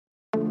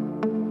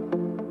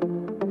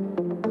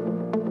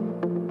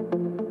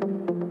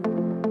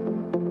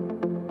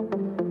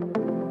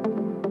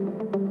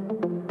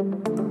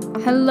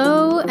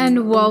Hello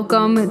and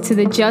welcome to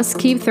the Just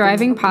Keep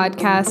Thriving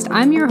podcast.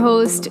 I'm your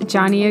host,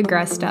 Johnny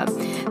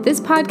Agresta. This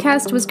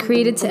podcast was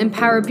created to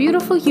empower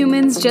beautiful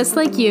humans just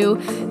like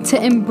you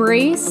to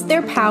embrace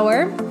their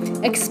power,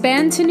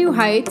 expand to new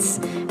heights,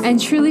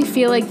 and truly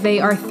feel like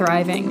they are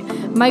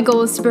thriving. My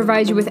goal is to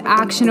provide you with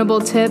actionable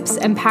tips,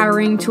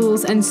 empowering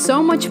tools, and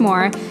so much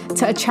more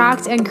to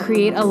attract and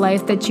create a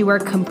life that you are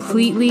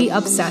completely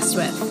obsessed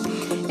with.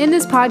 In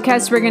this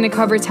podcast, we're going to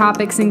cover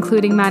topics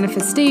including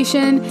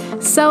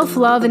manifestation,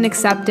 self-love and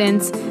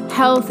acceptance,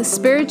 health,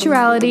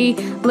 spirituality,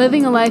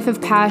 living a life of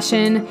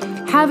passion,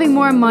 having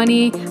more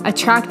money,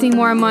 attracting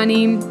more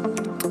money,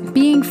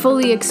 being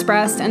fully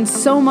expressed, and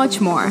so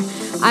much more.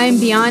 I am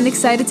beyond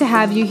excited to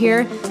have you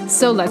here,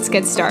 so let's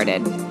get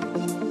started.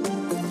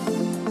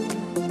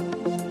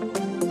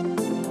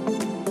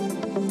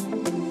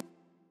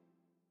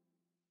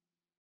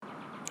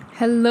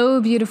 Hello,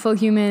 beautiful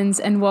humans,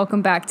 and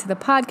welcome back to the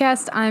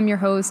podcast. I'm your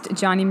host,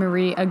 Johnny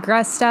Marie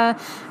Agresta,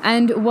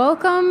 and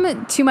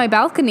welcome to my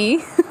balcony.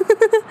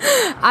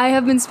 I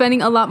have been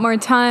spending a lot more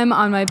time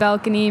on my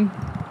balcony.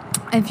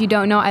 If you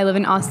don't know, I live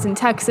in Austin,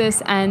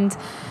 Texas, and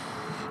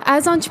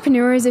as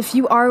entrepreneurs, if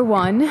you are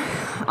one,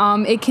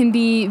 it can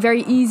be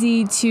very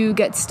easy to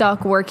get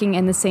stuck working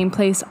in the same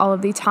place all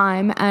of the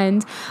time.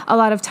 And a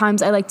lot of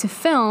times I like to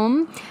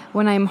film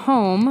when I'm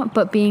home,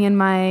 but being in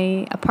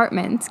my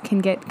apartment can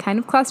get kind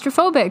of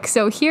claustrophobic.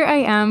 So here I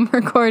am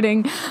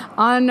recording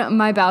on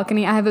my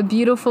balcony. I have a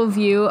beautiful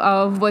view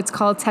of what's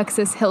called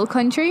Texas Hill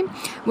Country,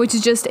 which is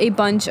just a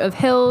bunch of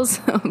hills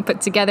put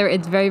together.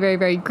 It's very, very,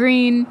 very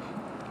green.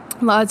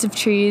 Lots of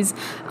trees.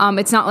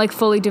 It's not like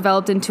fully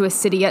developed into a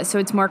city yet, so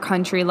it's more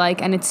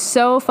country-like, and it's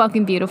so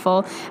fucking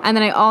beautiful. And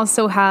then I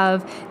also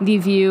have the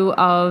view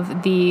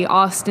of the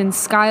Austin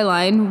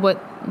skyline, what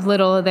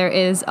little there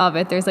is of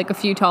it. There's like a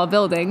few tall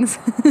buildings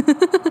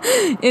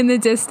in the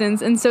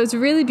distance, and so it's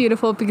really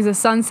beautiful because the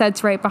sun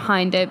sets right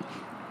behind it.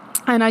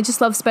 And I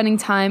just love spending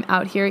time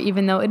out here,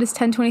 even though it is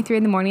 10:23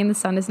 in the morning and the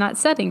sun is not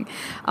setting.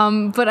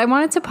 But I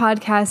wanted to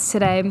podcast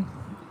today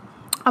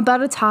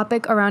about a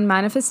topic around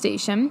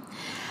manifestation.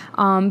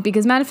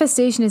 Because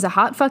manifestation is a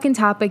hot fucking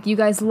topic. You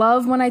guys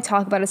love when I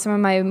talk about it. Some of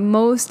my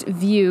most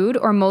viewed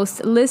or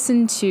most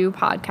listened to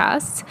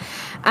podcasts.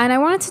 And I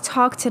wanted to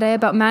talk today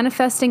about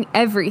manifesting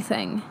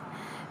everything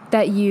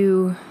that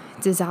you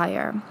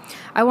desire.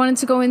 I wanted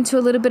to go into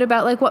a little bit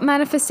about like what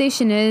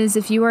manifestation is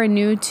if you are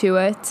new to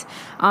it.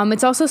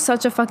 It's also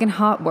such a fucking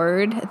hot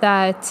word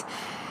that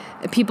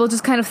people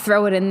just kind of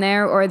throw it in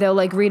there, or they'll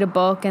like read a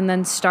book and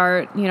then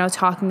start,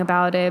 talking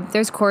about it.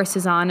 There's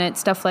courses on it,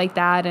 stuff like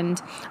that. And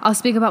I'll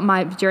speak about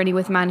my journey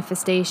with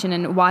manifestation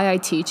and why I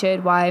teach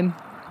it, why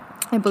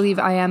I believe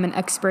I am an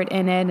expert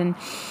in it. And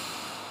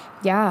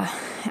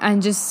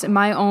and just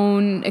my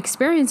own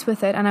experience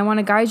with it. And I want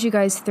to guide you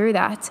guys through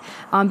that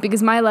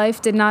because my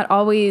life did not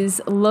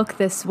always look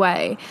this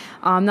way.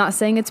 I'm not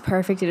saying it's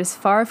perfect. It is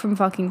far from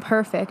fucking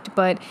perfect,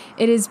 but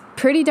it is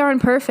pretty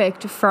darn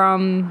perfect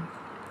from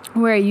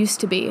where I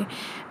used to be.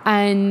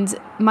 And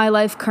my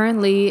life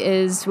currently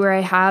is where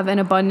I have an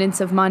abundance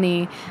of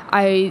money.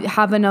 I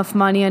have enough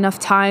money, enough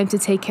time to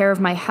take care of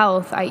my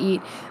health. I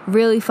eat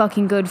really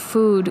fucking good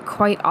food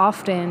quite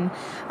often.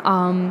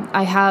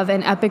 I have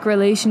an epic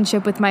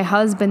relationship with my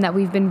husband that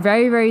we've been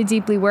very, very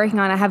deeply working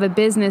on. I have a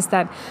business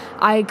that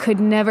I could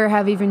never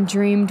have even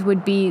dreamed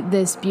would be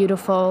this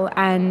beautiful.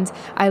 And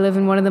I live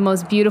in one of the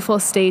most beautiful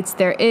states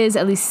there is,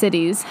 at least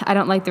cities. I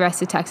don't like the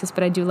rest of Texas,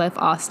 but I do love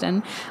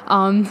Austin.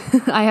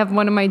 I have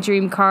one of my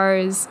dream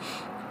cars.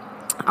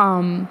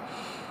 I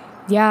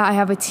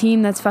have a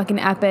team that's fucking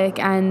epic.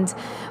 And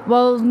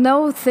while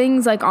no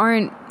things like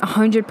aren't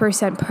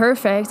 100%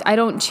 perfect, I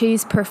don't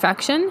chase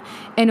perfection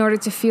in order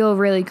to feel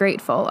really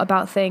grateful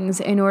about things,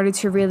 in order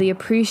to really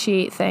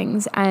appreciate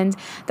things. And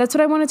that's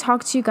what I want to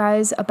talk to you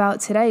guys about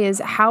today, is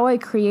how I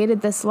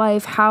created this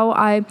life, how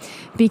I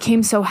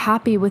became so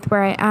happy with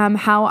where I am,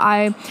 how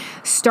I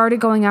started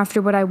going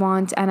after what I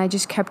want and I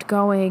just kept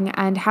going,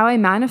 and how I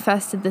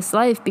manifested this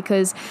life.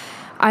 Because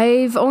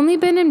I've only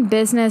been in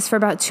business for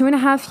about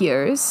 2.5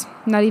 years,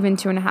 not even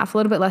 2.5, a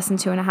little bit less than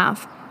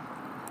 2.5.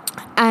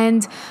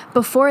 And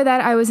before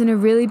that, I was in a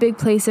really big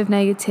place of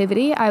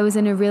negativity. I was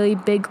in a really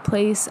big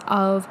place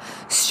of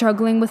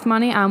struggling with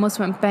money. I almost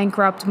went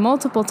bankrupt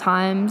multiple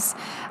times.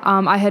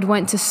 I had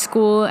went to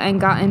school and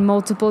gotten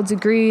multiple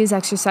degrees,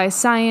 exercise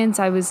science.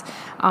 I was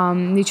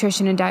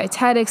nutrition and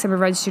dietetics. I'm a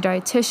registered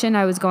dietitian.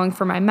 I was going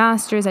for my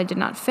master's. I did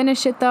not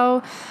finish it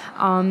though.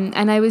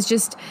 And I was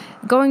just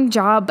going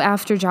job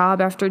after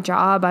job after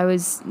job. I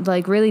was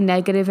like really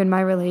negative in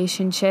my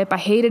relationship. I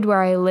hated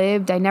where I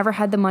lived. I never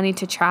had the money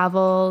to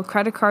travel.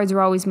 Credit cards were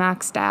always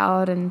maxed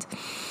out. And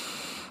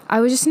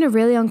I was just in a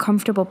really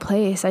uncomfortable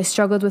place. I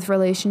struggled with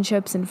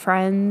relationships and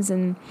friends.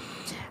 And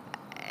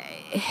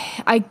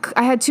I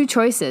had two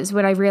choices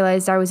when I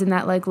realized I was in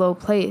that like low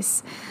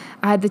place.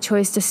 I had the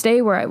choice to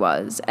stay where I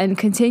was and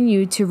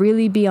continue to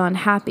really be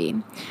unhappy.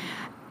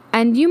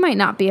 And you might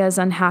not be as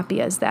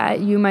unhappy as that.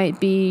 You might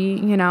be,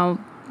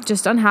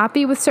 just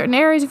unhappy with certain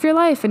areas of your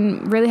life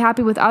and really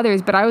happy with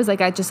others. But I was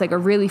like at just like a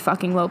really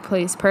fucking low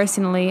place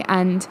personally.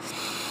 And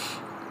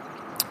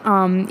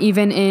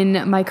even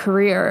in my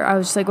career, I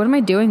was just like, what am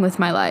I doing with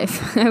my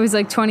life? I was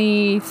like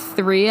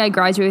 23. I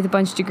graduated with a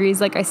bunch of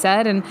degrees, like I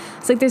said, and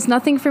it's like, there's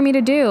nothing for me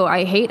to do.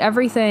 I hate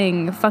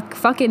everything.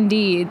 Fuck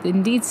Indeed.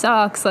 Indeed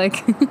sucks.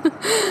 Like,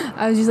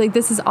 I was just like,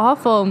 this is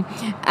awful.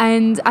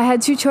 And I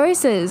had two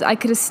choices. I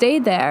could have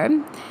stayed there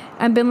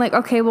and been like,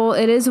 okay, well,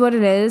 it is what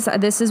it is.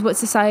 This is what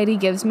society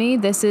gives me.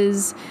 This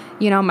is,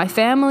 my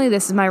family.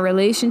 This is my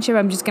relationship.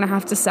 I'm just going to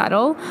have to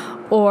settle.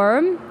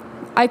 Or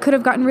I could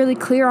have gotten really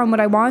clear on what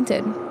I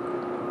wanted,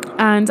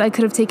 and I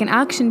could have taken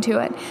action to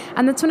it.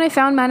 And that's when I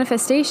found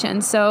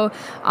manifestation. So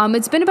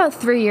it's been about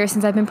 3 years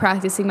since I've been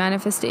practicing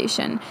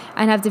manifestation,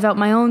 and I've developed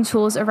my own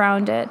tools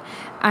around it.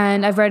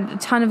 And I've read a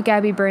ton of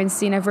Gabby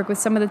Bernstein. I've worked with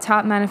some of the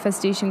top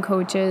manifestation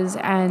coaches,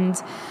 and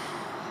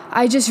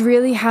I just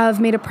really have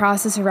made a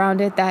process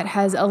around it that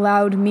has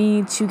allowed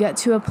me to get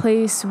to a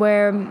place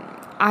where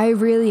I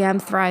really am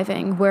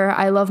thriving, where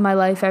I love my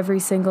life every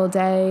single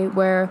day,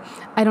 where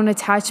I don't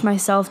attach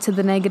myself to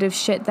the negative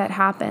shit that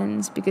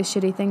happens, because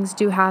shitty things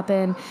do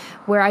happen,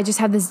 where I just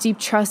have this deep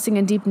trusting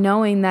and deep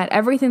knowing that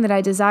everything that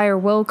I desire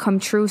will come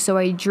true. So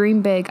I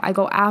dream big, I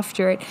go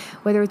after it,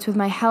 whether it's with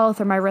my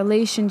health or my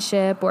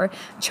relationship or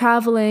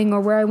traveling or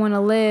where I want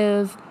to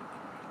live.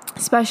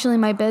 Especially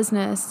my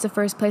business. It's the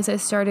first place I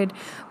started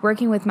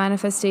working with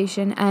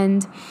manifestation,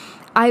 and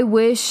I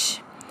wish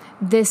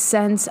this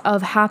sense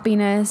of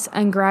happiness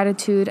and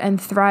gratitude and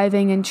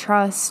thriving and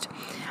trust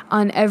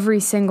on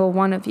every single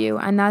one of you.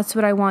 And that's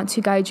what I want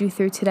to guide you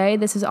through today.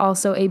 This is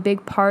also a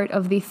big part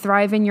of the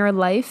Thrive in Your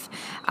Life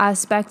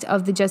aspect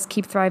of the Just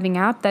Keep Thriving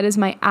app. That is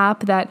my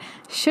app that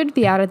should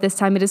be out at this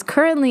time. It is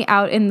currently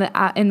out in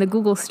the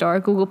Google Store,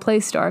 Google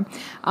Play Store,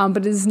 but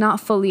it is not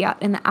fully out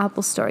in the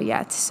Apple Store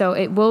yet. So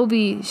it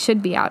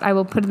should be out. I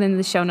will put it in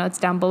the show notes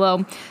down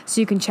below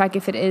so you can check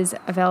if it is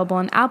available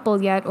on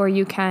Apple yet, or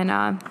you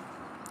can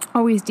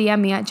always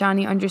DM me at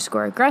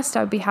Johnny_Agresta.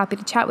 I'd be happy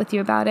to chat with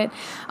you about it.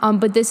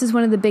 But this is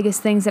one of the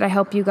biggest things that I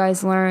help you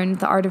guys learn,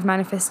 the art of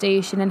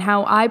manifestation, and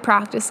how I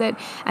practice it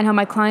and how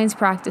my clients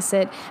practice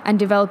it, and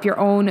develop your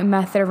own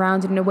method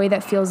around it in a way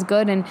that feels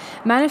good. And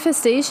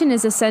manifestation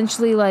is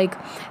essentially like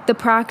the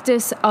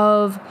practice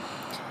of,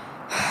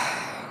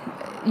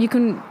 you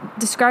can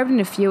describe it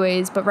in a few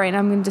ways, but right now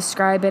I'm going to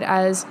describe it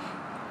as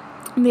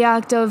the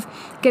act of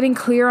getting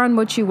clear on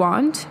what you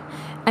want,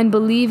 and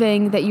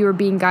believing that you are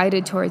being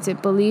guided towards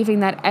it, believing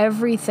that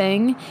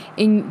everything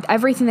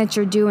that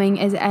you're doing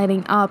is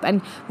adding up,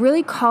 and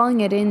really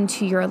calling it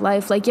into your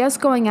life. Like, yes,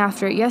 going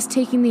after it, yes,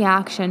 taking the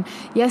action,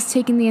 yes,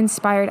 taking the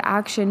inspired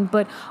action,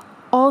 but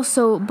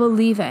also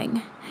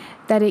believing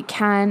that it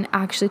can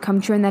actually come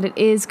true and that it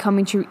is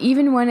coming true,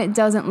 even when it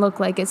doesn't look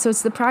like it. So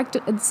it's the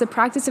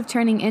practice of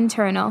turning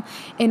internal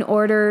in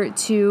order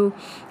to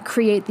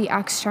create the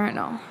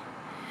external.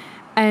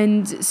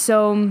 And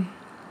so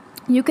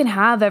you can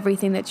have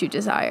everything that you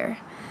desire.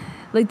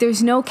 Like,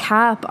 there's no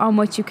cap on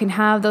what you can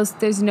have.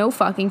 There's no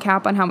fucking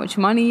cap on how much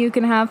money you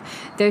can have.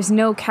 There's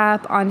no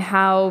cap on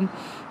how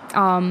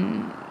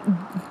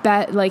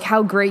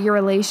how great your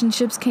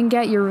relationships can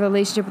get, your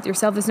relationship with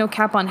yourself. There's no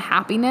cap on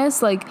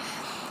happiness.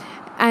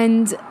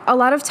 And a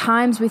lot of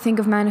times we think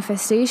of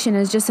manifestation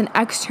as just an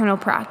external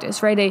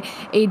practice, right?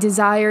 A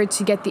desire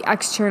to get the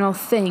external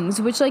things,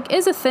 which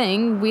is a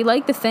thing. We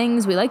like the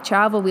things, we like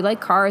travel, we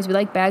like cars, we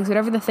like bags,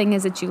 whatever the thing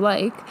is that you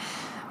like.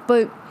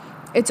 But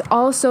it's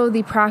also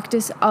the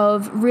practice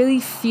of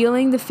really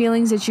feeling the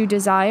feelings that you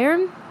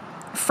desire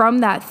from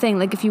that thing.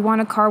 Like, if you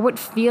want a car, what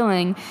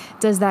feeling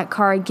does that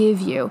car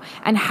give you?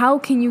 And how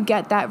can you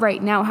get that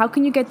right now? How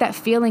can you get that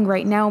feeling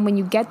right now? And when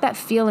you get that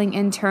feeling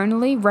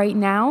internally right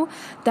now,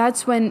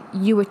 that's when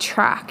you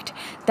attract.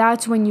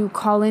 That's when you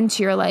call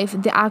into your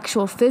life the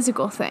actual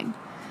physical thing,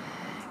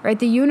 right?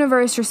 The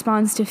universe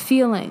responds to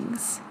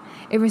feelings.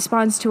 It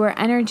responds to our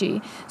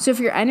energy. So if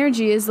your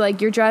energy is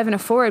like you're driving a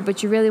Ford,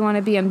 but you really want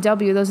a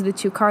BMW, those are the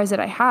two cars that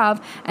I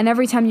have. And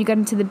every time you get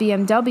into the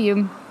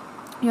BMW,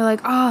 you're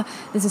like,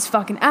 this is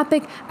fucking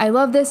epic. I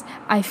love this.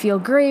 I feel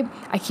great.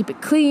 I keep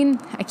it clean.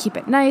 I keep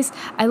it nice.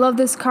 I love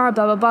this car,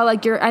 blah, blah, blah.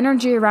 Like, your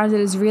energy around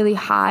it is really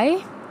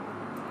high.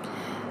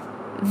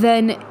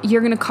 Then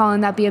you're going to call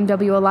in that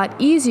BMW a lot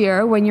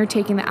easier when you're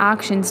taking the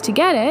actions to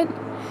get it,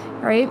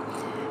 right?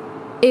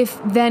 If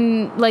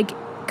then,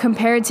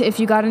 compared to if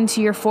you got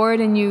into your Ford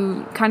and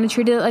you kind of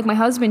treated it like my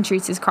husband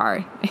treats his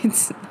car.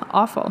 It's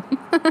awful.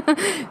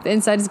 The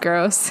inside is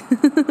gross.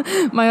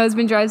 My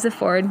husband drives a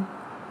Ford,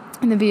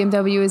 and the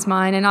BMW is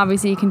mine, and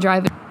obviously you can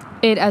drive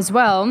it as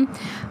well,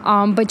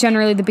 but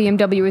generally the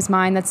BMW is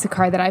mine. That's the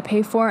car that I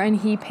pay for, and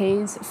he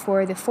pays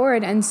for the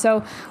Ford. And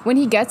so when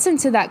he gets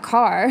into that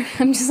car,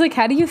 I'm just like,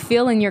 how do you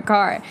feel in your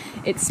car?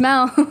 It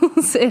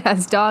smells. It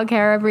has dog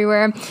hair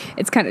everywhere.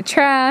 It's kind of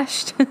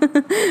trashed.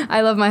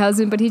 I love my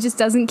husband, but he just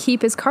doesn't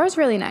keep his cars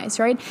really nice,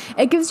 right?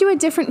 It gives you a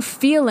different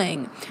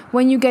feeling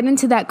when you get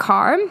into that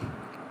car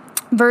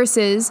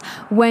versus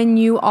when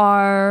you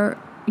are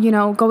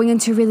going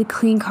into a really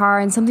clean car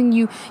and something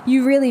you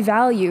really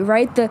value,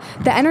 right? The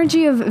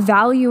energy of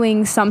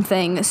valuing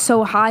something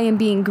so high and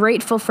being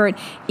grateful for it,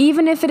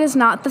 even if it is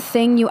not the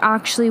thing you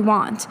actually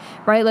want,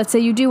 right? Let's say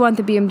you do want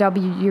the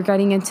BMW, you're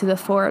getting into the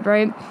Ford,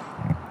 right?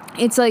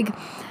 It's like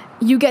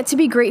you get to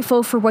be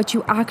grateful for what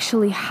you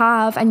actually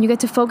have, and you get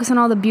to focus on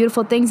all the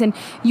beautiful things, and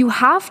you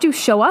have to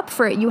show up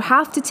for it. You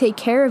have to take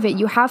care of it.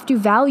 You have to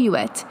value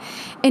it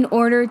in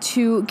order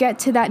to get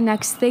to that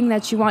next thing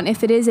that you want,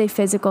 if it is a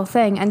physical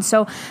thing. And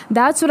so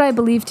that's what I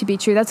believe to be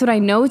true. That's what I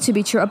know to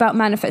be true about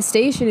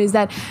manifestation, is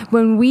that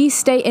when we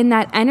stay in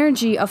that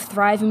energy of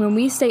thriving, when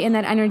we stay in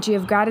that energy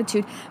of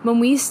gratitude, when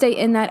we stay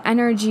in that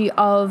energy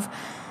of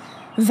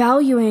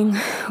valuing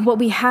what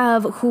we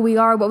have, who we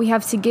are, what we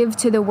have to give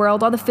to the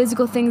world, all the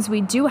physical things we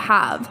do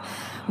have,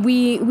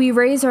 we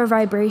raise our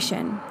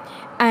vibration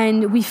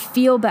and we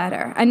feel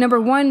better. And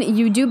number one,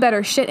 you do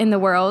better shit in the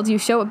world. You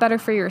show up better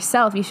for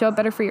yourself. You show up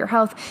better for your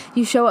health.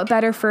 You show up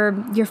better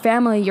for your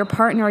family, your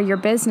partner, your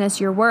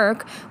business, your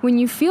work, when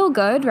you feel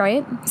good,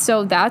 right?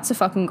 So that's a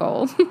fucking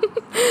goal.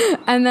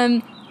 And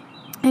then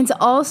it's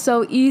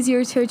also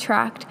easier to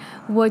attract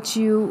what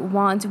you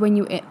want when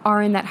you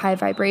are in that high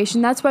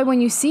vibration. That's why when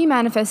you see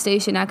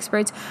manifestation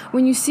experts,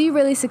 when you see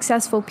really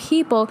successful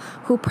people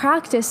who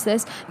practice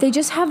this, they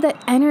just have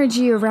that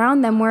energy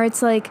around them where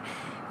it's like,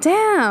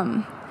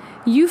 damn,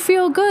 you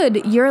feel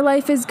good. Your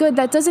life is good.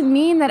 That doesn't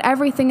mean that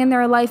everything in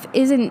their life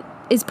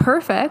is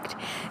perfect.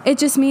 It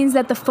just means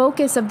that the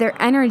focus of their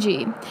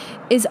energy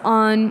is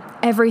on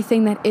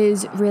everything that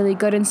is really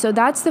good. And so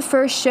that's the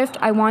first shift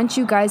I want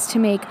you guys to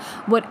make.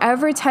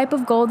 Whatever type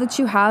of goal that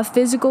you have,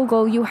 physical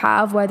goal you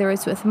have, whether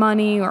it's with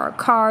money or a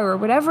car or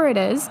whatever it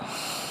is,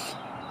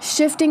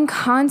 shifting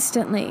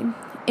constantly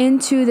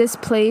into this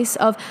place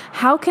of,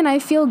 how can I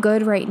feel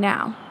good right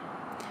now?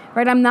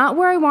 Right? I'm not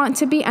where I want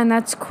to be, and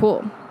that's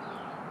cool.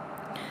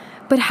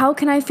 But how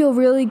can I feel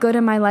really good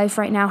in my life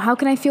right now? How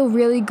can I feel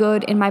really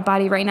good in my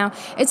body right now?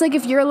 It's like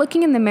if you're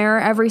looking in the mirror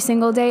every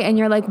single day and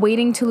you're like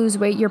waiting to lose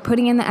weight, you're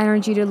putting in the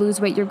energy to lose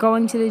weight, you're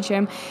going to the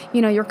gym,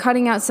 you're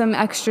cutting out some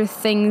extra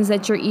things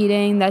that you're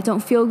eating that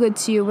don't feel good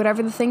to you,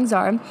 whatever the things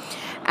are.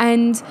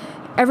 And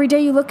every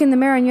day you look in the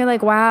mirror and you're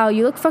like, wow,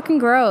 you look fucking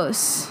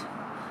gross.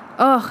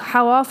 Oh,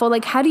 how awful.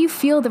 Like, how do you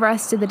feel the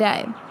rest of the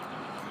day?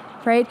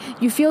 Right?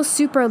 You feel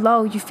super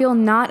low. You feel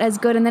not as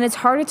good. And then it's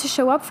harder to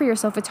show up for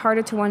yourself. It's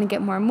harder to want to get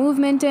more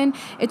movement in.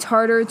 It's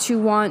harder to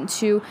want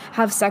to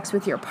have sex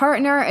with your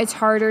partner. It's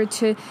harder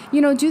to,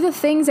 do the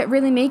things that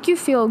really make you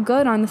feel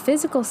good on the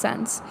physical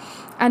sense.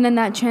 And then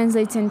that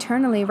translates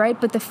internally,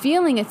 right? But the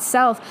feeling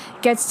itself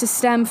gets to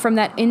stem from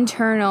that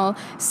internal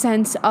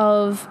sense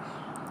of,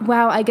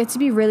 wow, I get to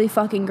be really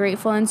fucking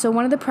grateful. And so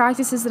one of the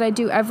practices that I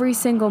do every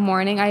single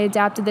morning, I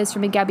adapted this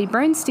from a Gabby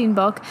Bernstein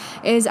book,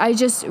 is I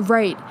just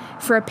write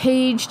for a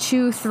page,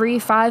 2, 3,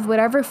 5,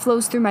 whatever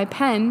flows through my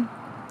pen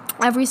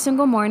every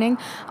single morning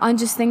on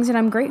just things that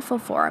I'm grateful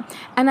for.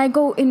 And I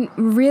go in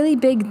really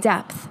big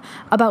depth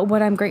about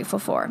what I'm grateful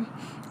for.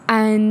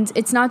 And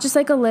it's not just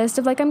like a list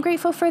of like, I'm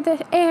grateful for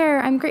the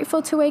air, I'm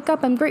grateful to wake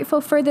up, I'm grateful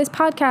for this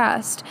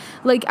podcast.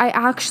 Like, I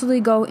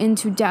actually go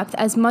into depth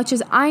as much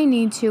as I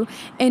need to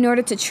in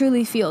order to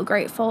truly feel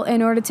grateful,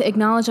 in order to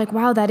acknowledge like,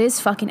 wow, that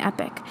is fucking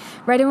epic,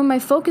 right? And when my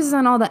focus is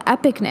on all the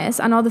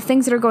epicness, on all the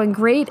things that are going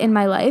great in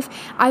my life,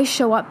 I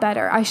show up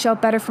better. I show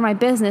up better for my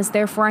business,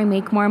 therefore I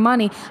make more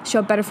money. Show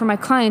up better for my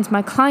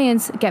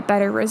clients get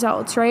better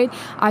results, right?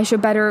 I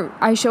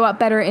show up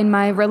better in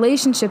my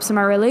relationships, and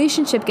my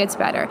relationship gets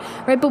better,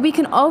 right? But we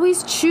can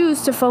always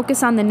choose to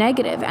focus on the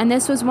negative. And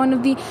this was one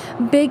of the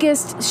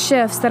biggest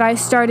shifts that I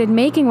started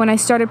making when I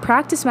started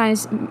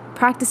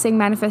practicing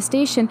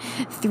manifestation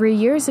 3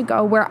 years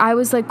ago, where I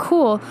was like,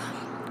 cool,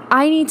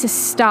 I need to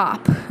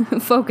stop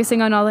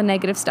focusing on all the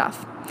negative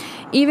stuff.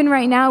 Even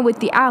right now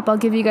with the app, I'll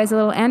give you guys a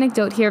little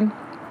anecdote here.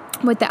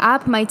 With the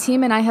app, my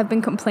team and I have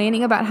been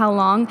complaining about how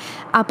long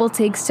Apple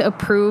takes to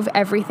approve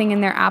everything in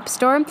their app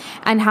store,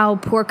 and how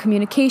poor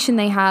communication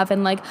they have,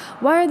 and like,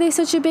 why are they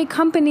such a big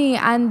company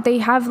and they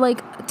have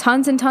like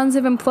tons and tons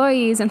of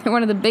employees and they're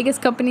one of the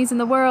biggest companies in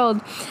the world,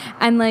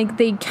 and like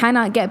they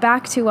cannot get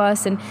back to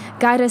us and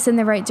guide us in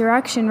the right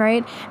direction,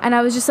 right? And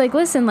I was just like,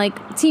 listen,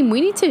 like, team, we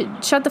need to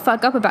shut the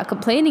fuck up about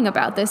complaining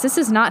about this. This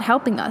is not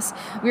helping us.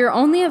 We are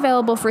only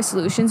available for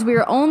solutions. We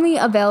are only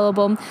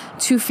available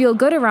to feel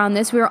good around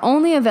this. We are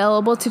only available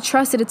to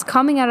trust that it's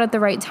coming out at the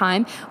right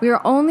time. We are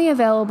only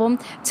available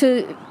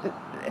to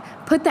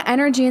put the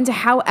energy into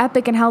how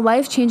epic and how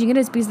life-changing it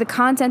is, because the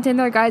content in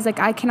there, guys, like,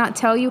 I cannot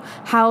tell you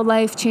how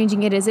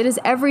life-changing it is. It is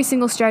every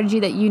single strategy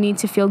that you need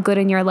to feel good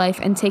in your life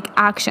and take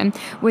action,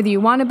 whether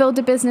you want to build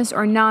a business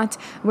or not,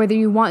 whether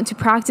you want to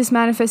practice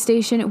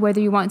manifestation,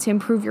 whether you want to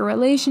improve your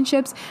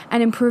relationships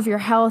and improve your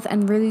health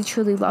and really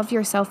truly love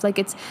yourself. Like,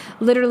 it's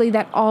literally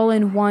that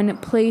all-in-one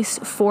place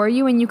for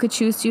you, and you could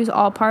choose to use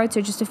all parts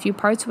or just a few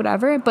parts,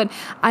 whatever. But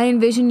I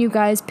envision you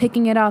guys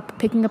picking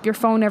up your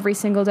phone every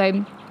single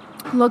day,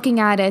 looking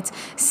at it,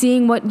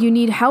 seeing what you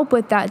need help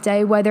with that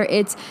day, whether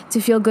it's to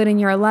feel good in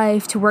your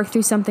life, to work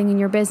through something in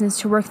your business,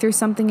 to work through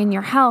something in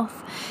your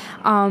health,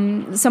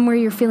 somewhere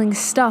you're feeling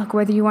stuck,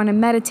 whether you want to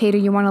meditate or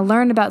you want to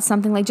learn about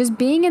something, like just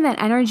being in that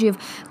energy of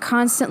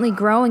constantly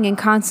growing and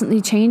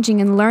constantly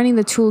changing and learning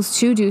the tools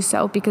to do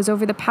so. Because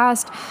over the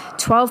past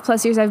 12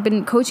 plus years, I've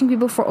been coaching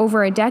people for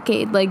over a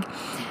decade. Like,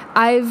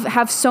 I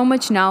have so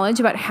much knowledge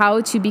about how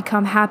to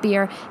become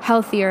happier,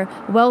 healthier,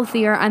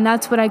 wealthier, and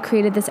that's what I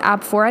created this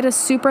app for at a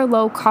super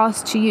low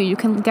cost to you. You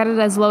can get it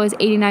as low as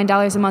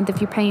 $89 a month if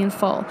you pay in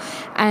full.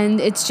 And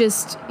it's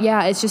just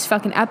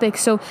fucking epic.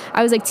 So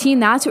I was like, team,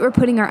 that's what we're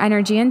putting our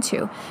energy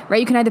into, right?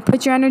 You can either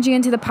put your energy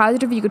into the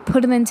positive, or you could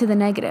put it into the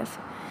negative,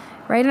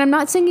 right? And I'm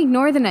not saying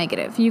ignore the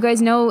negative. You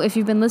guys know, if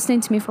you've been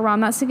listening to me for a while, I'm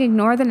not saying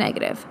ignore the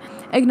negative.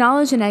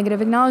 Acknowledge the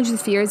negative, acknowledge the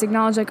fears,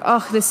 acknowledge like,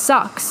 oh, this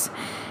sucks.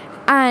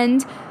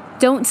 And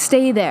don't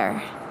stay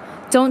there.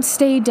 Don't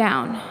stay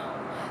down.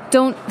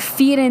 Don't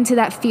feed into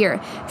that fear.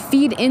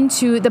 Feed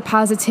into the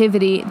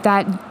positivity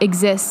that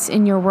exists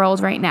in your world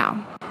right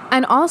now.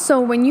 And also,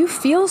 when you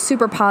feel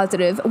super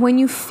positive, when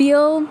you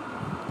feel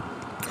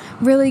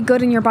really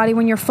good in your body,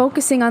 when you're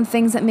focusing on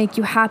things that make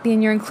you happy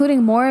and you're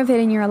including more of it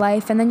in your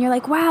life, and then you're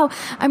like, wow,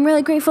 I'm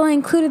really grateful I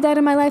included that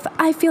in my life.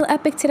 I feel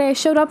epic today. I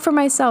showed up for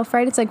myself,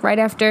 right? It's like right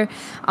after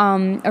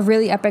a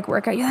really epic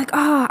workout, you're like,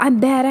 oh, I'm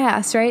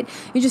badass, right?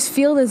 You just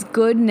feel this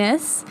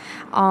goodness.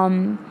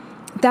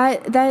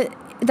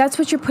 That's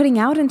what you're putting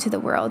out into the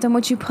world, and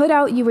what you put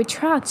out, you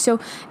attract. So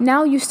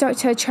now you start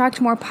to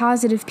attract more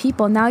positive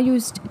people. Now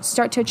you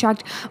start to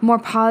attract more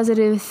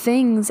positive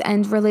things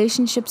and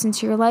relationships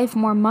into your life,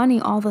 more money,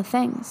 all the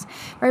things,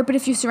 right? But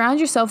if you surround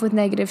yourself with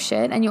negative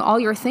shit and all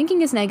you're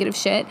thinking is negative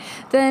shit,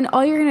 then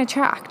all you're going to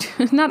attract,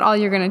 not all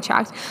you're going to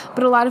attract,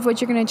 but a lot of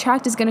what you're going to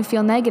attract is going to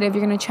feel negative.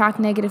 You're going to attract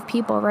negative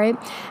people, right?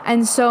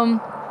 And so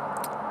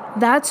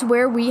that's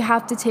where we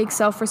have to take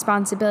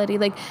self-responsibility.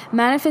 Like,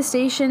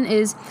 manifestation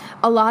is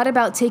a lot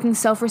about taking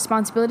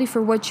self-responsibility for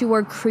what you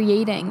are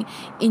creating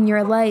in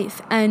your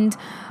life. And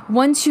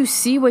once you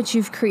see what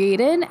you've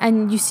created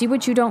and you see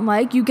what you don't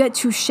like, you get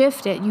to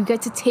shift it. You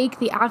get to take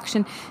the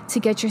action to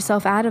get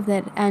yourself out of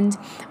it. And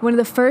one of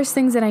the first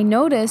things that I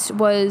noticed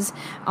was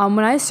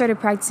when I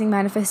started practicing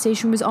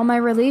manifestation was all my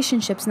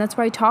relationships. And that's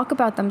why I talk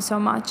about them so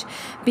much,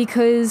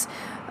 because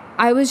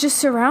I was just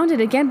surrounded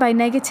again by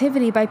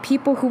negativity, by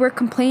people who were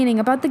complaining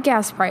about the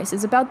gas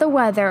prices, about the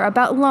weather,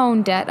 about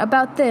loan debt,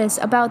 about this,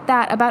 about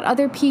that, about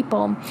other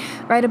people,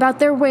 right? About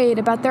their weight,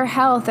 about their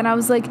health. And I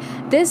was like,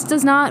 this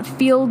does not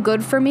feel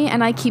good for me.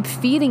 And I keep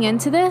feeding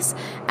into this.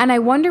 And I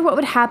wonder what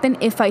would happen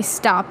if I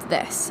stopped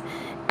this.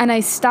 And I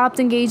stopped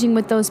engaging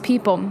with those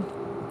people.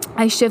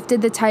 I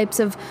shifted the types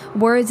of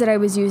words that I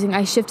was using.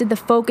 I shifted the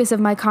focus of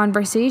my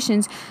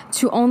conversations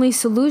to only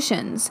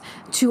solutions,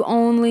 to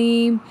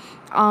only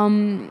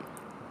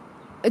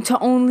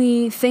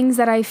things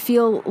that I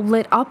feel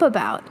lit up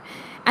about.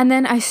 And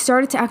then I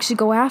started to actually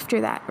go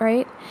after that,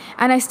 right?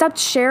 And I stopped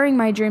sharing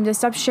my dreams. I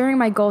stopped sharing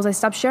my goals. I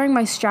stopped sharing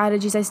my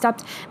strategies. I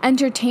stopped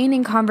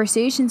entertaining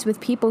conversations with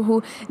people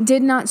who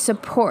did not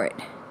support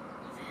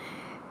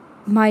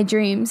my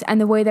dreams and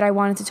the way that I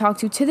wanted to talk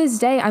to. To this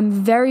day, I'm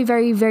very,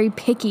 very, very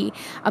picky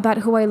about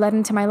who I let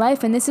into my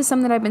life. And this is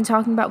something that I've been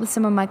talking about with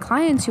some of my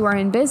clients who are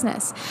in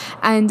business.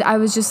 And I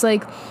was just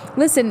like,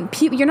 listen,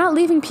 you're not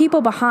leaving people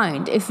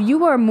behind. If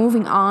you are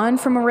moving on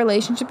from a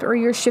relationship, or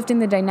you're shifting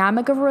the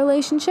dynamic of a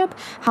relationship,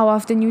 how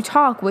often you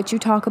talk, what you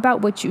talk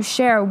about, what you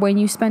share, when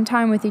you spend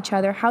time with each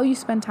other, how you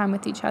spend time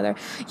with each other,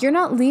 you're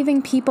not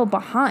leaving people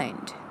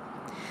behind.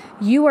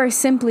 You are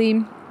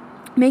simply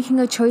making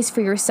a choice for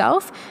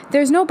yourself.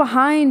 There's no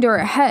behind or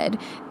ahead.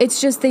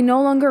 It's just they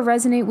no longer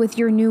resonate with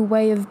your new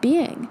way of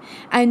being.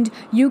 And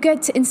you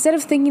get to, instead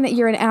of thinking that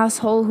you're an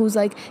asshole who's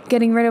like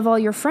getting rid of all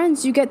your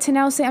friends, you get to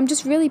now say, I'm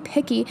just really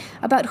picky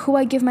about who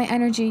I give my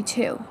energy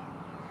to.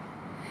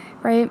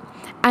 Right?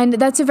 And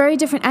that's a very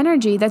different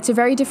energy. That's a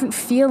very different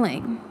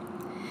feeling.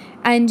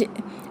 And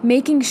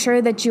making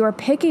sure that you are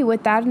picky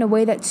with that in a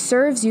way that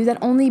serves you, that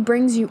only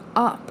brings you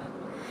up,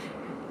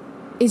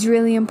 is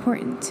really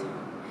important.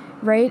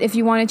 Right? If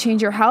you want to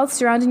change your health,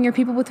 surrounding your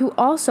people with who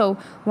also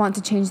want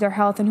to change their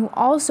health and who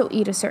also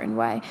eat a certain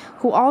way,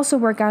 who also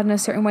work out in a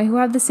certain way, who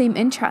have the same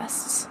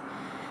interests.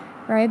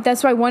 Right?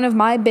 That's why one of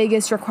my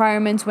biggest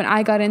requirements when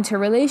I got into a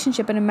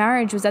relationship and a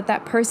marriage was that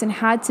that person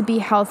had to be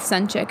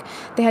health-centric.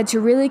 They had to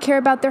really care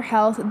about their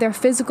health, their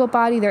physical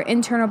body, their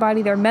internal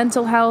body, their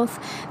mental health.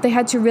 They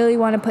had to really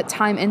want to put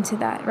time into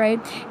that, right?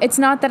 It's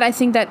not that I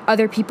think that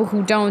other people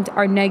who don't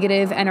are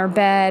negative and are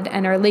bad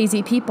and are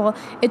lazy people.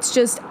 It's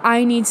just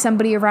I need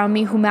somebody around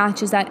me who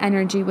matches that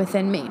energy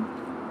within me.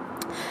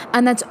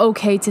 And that's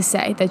okay to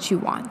say that you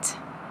want.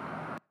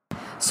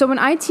 So when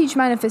I teach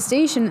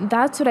manifestation,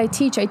 that's what I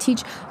teach. I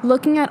teach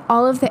looking at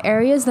all of the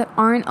areas that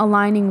aren't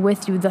aligning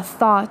with you, the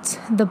thoughts,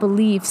 the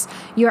beliefs,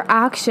 your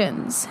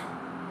actions,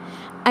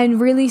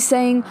 and really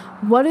saying,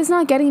 what is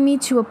not getting me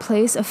to a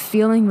place of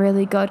feeling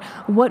really good?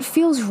 What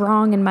feels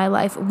wrong in my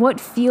life? What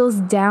feels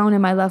down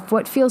in my life?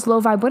 What feels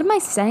low vibe? What am I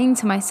saying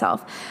to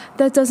myself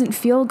that doesn't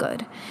feel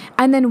good?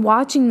 And then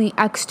watching the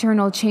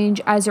external change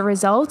as a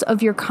result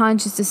of your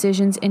conscious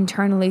decisions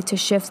internally to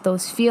shift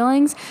those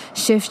feelings,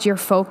 shift your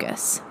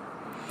focus,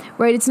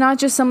 right? It's not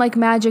just some like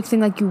magic thing,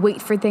 like you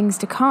wait for things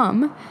to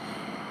come.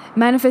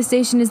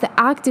 Manifestation is the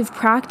active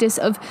practice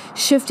of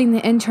shifting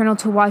the internal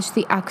to watch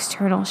the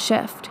external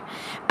shift.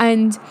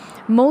 And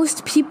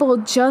most people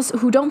just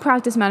who don't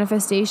practice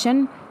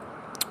manifestation,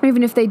 or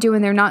even if they do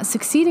and they're not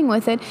succeeding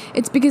with it,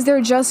 it's because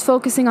they're just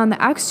focusing on the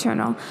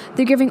external.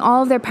 They're giving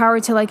all of their power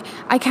to like,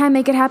 I can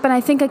make it happen.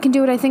 I think I can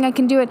do it. I think I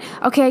can do it.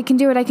 Okay, I can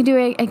do it. I can do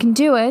it. I can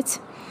do it.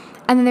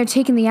 And then they're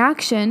taking the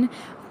action.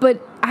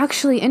 But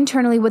actually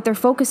internally what they're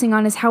focusing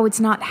on is how it's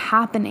not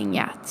happening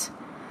yet.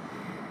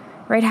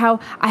 Right? How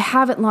I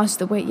haven't lost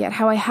the weight yet,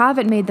 how I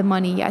haven't made the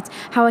money yet,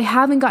 how I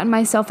haven't gotten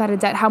myself out of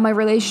debt, how my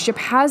relationship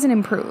hasn't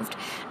improved.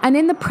 And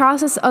in the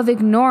process of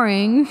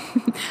ignoring,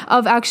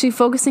 of actually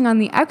focusing on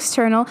the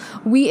external,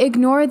 we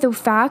ignore the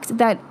fact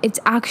that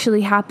it's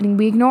actually happening.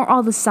 We ignore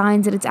all the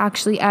signs that it's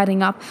actually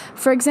adding up.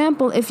 For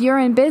example, if you're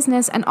in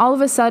business and all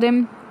of a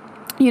sudden,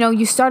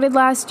 you started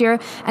last year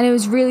and it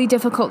was really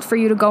difficult for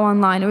you to go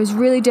online. It was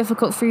really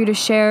difficult for you to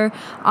share,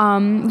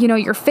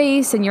 your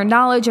face and your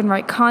knowledge and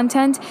write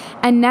content.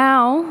 And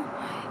now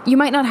you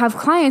might not have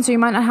clients, or you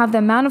might not have the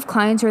amount of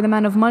clients or the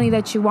amount of money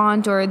that you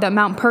want, or the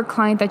amount per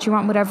client that you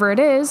want, whatever it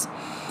is.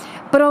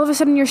 But all of a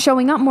sudden you're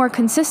showing up more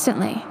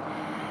consistently.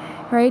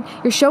 Right?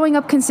 You're showing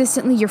up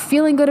consistently, you're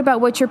feeling good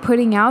about what you're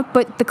putting out,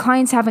 but the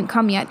clients haven't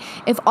come yet.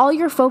 If all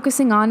you're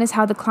focusing on is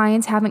how the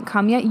clients haven't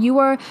come yet, you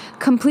are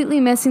completely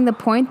missing the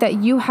point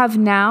that you have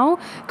now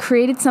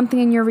created something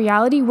in your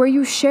reality where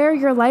you share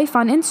your life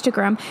on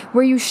Instagram,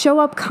 where you show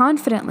up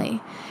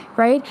confidently,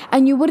 right?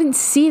 And you wouldn't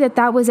see that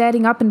that was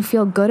adding up and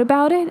feel good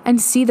about it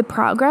and see the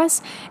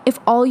progress if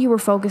all you were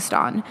focused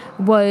on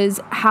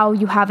was how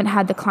you haven't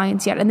had the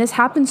clients yet. And this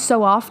happens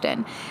so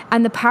often.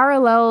 And the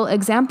parallel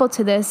example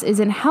to this is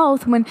in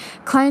health, when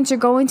clients are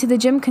going to the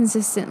gym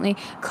consistently,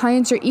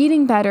 clients are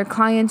eating better,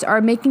 clients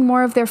are making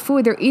more of their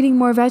food, they're eating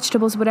more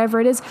vegetables, whatever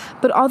it is,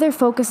 but all they're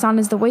focused on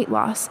is the weight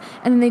loss.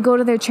 And then they go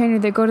to their trainer,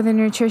 they go to their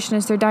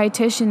nutritionist, their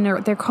dietitian,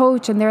 or their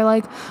coach, and they're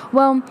like,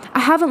 well, I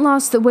haven't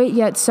lost the weight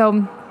yet,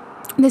 so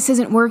this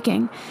isn't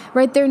working,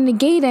 right? They're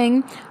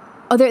negating,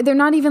 they're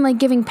not even like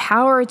giving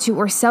power to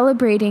or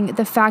celebrating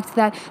the fact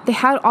that they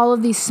had all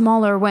of these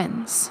smaller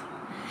wins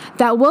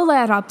that will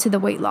add up to the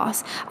weight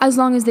loss as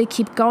long as they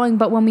keep going.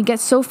 But when we get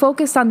so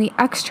focused on the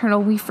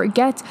external, we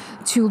forget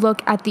to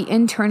look at the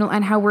internal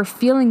and how we're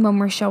feeling when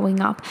we're showing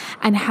up,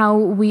 and how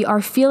we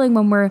are feeling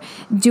when we're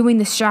doing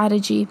the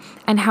strategy,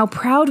 and how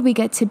proud we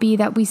get to be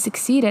that we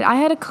succeeded. I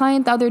had a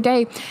client the other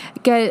day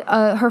get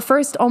her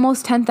first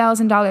almost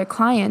 $10,000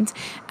 client,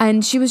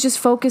 and she was just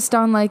focused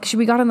on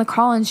we got on the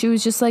call and she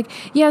was just like,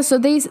 yeah, so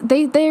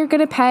they're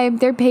gonna pay,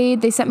 they're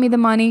paid, they sent me the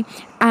money,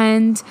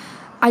 and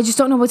I just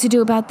don't know what to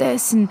do about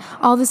this and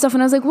all this stuff.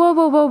 And I was like,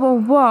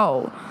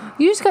 whoa.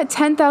 You just got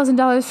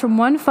 $10,000 from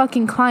one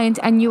fucking client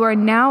and you are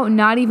now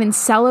not even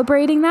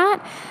celebrating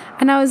that?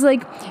 And I was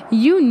like,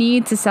 you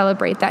need to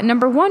celebrate that.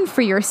 Number one,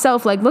 for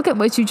yourself, look at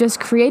what you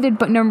just created.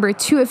 But number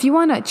two, if you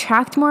want to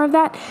attract more of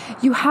that,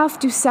 you have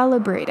to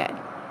celebrate it.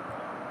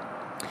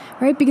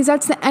 Right? Because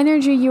that's the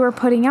energy you are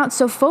putting out.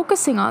 So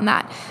focusing on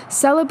that,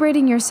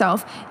 celebrating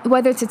yourself,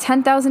 whether it's a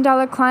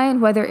 $10,000 client,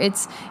 whether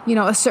it's,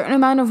 a certain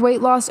amount of weight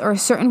loss or a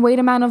certain weight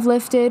amount of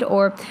lifted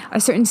or a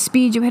certain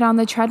speed you hit on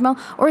the treadmill,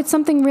 or it's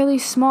something really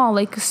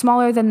small,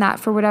 smaller than that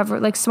for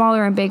whatever,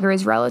 smaller and bigger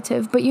is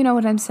relative, but you know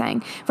what I'm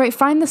saying, right?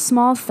 Find the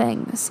small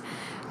things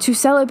to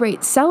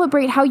celebrate.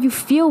 Celebrate how you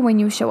feel when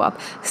you show up.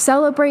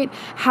 Celebrate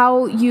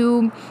how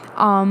you,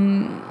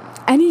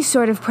 any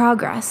sort of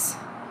progress,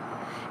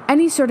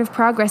 any sort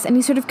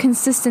of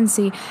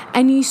consistency,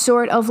 any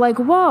sort of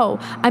whoa,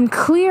 I'm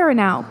clear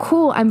now.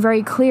 Cool, I'm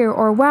very clear.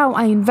 Or wow,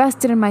 I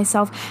invested in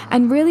myself.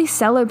 And really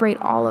celebrate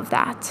all of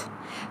that.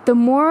 The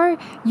more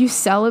you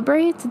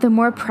celebrate, the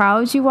more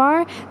proud you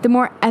are, the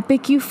more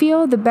epic you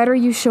feel, the better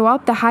you show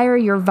up, the higher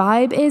your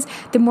vibe is,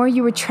 the more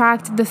you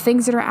attract the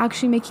things that are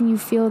actually making you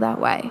feel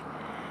that way.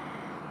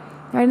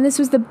 Right? And this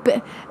was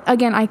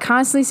again, I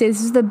constantly say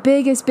this is the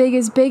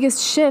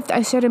biggest shift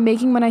I started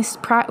making when I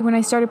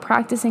started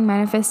practicing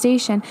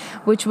manifestation,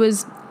 which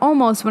was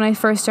almost when I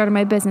first started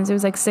my business. It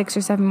was 6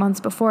 or 7 months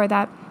before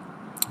that.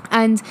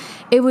 And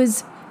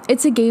it's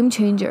a game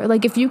changer.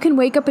 If you can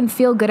wake up and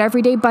feel good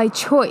every day by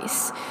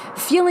choice,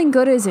 feeling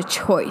good is a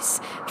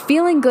choice.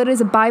 Feeling good is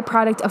a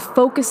byproduct of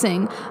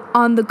focusing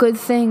on the good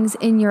things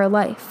in your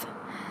life.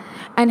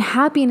 And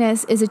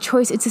happiness is a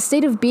choice. It's a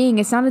state of being.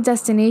 It's not a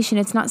destination.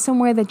 It's not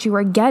somewhere that you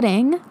are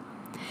getting.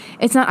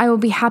 It's not I will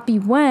be happy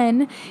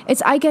when.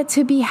 It's I get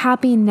to be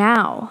happy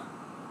now.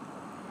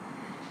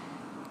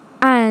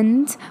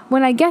 And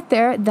when I get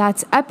there,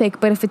 that's epic.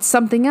 But if it's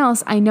something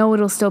else, I know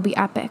it'll still be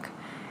epic,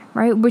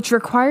 right? Which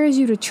requires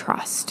you to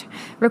trust.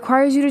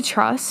 Requires you to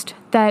trust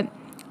that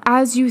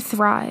as you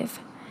thrive,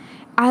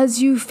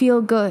 as you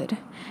feel good,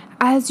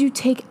 as you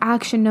take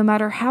action, no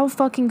matter how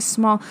fucking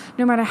small,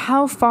 no matter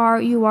how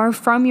far you are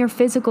from your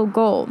physical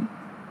goal,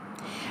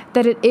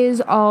 that it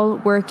is all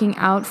working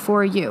out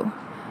for you.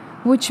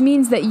 Which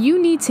means that you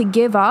need to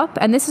give up,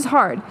 and this is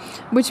hard,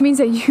 which means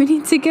that you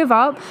need to give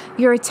up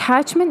your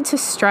attachment to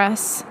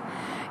stress,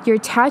 your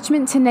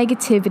attachment to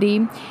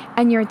negativity,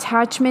 and your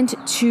attachment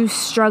to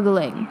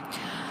struggling.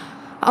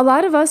 A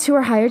lot of us who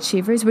are high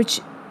achievers, which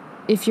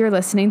if you're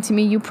listening to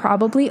me, you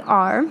probably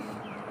are,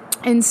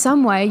 in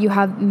some way, you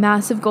have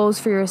massive goals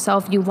for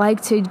yourself. You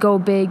like to go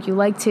big. You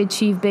like to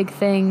achieve big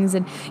things,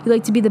 and you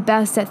like to be the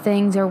best at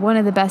things or one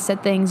of the best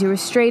at things. You're a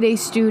straight A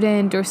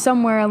student or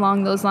somewhere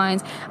along those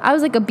lines. I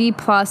was like a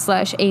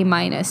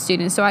B+/A-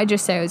 student, so I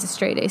just say I was a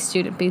straight A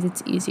student because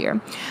it's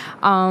easier.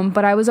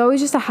 But I was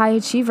always just a high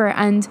achiever,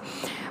 and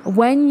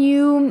when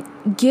you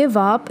give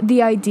up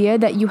the idea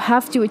that you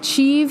have to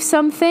achieve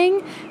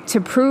something to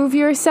prove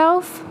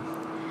yourself,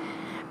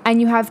 and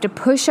you have to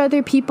push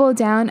other people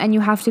down, and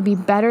you have to be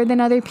better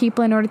than other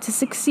people in order to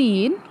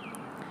succeed.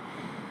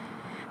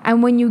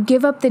 And when you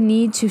give up the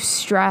need to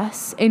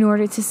stress in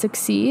order to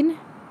succeed,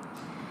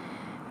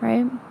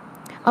 right?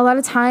 A lot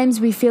of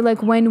times we feel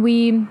like when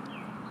we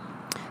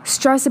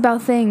stress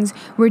about things,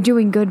 we're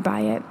doing good by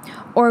it.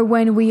 Or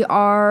when we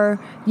are,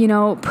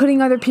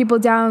 putting other people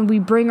down, we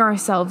bring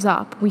ourselves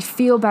up. We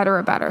feel better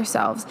about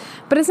ourselves.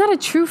 But it's not a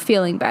true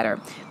feeling better,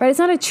 right? It's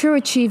not a true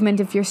achievement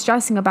if you're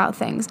stressing about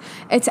things.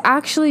 It's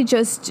actually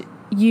just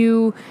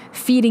you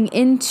feeding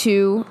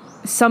into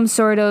some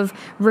sort of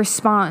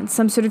response,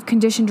 some sort of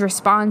conditioned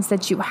response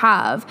that you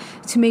have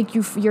to make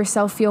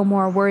yourself feel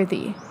more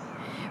worthy.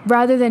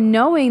 Rather than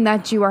knowing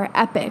that you are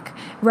epic,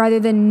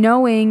 rather than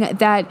knowing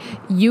that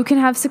you can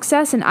have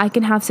success and I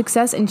can have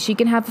success and she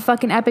can have a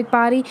fucking epic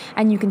body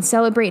and you can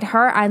celebrate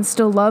her and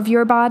still love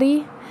your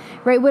body,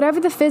 right? Whatever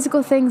the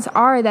physical things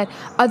are, that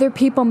other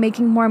people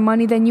making more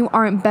money than you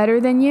aren't better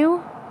than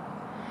you,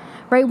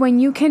 right? When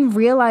you can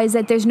realize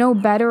that there's no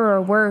better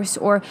or worse,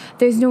 or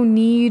there's no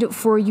need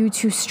for you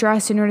to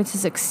stress in order to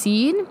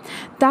succeed,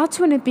 that's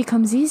when it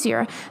becomes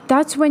easier.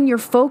 That's when your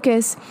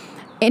focus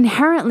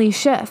inherently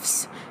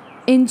shifts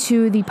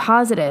into the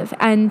positive.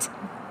 And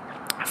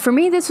for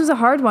me, this was a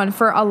hard one.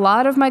 For a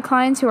lot of my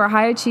clients who are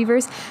high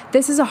achievers,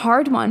 this is a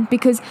hard one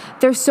because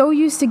they're so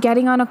used to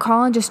getting on a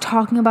call and just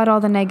talking about all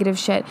the negative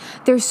shit.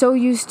 They're so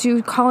used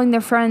to calling their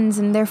friends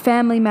and their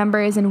family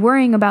members and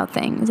worrying about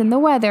things and the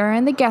weather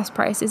and the gas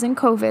prices and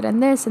COVID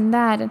and this and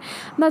that. And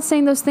I'm not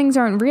saying those things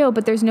aren't real,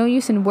 but there's no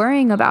use in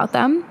worrying about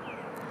them,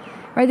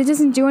 right? It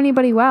doesn't do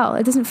anybody well.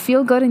 It doesn't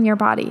feel good in your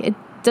body. It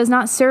does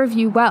not serve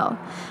you well,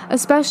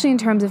 especially in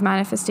terms of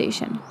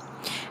manifestation.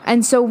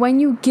 And so when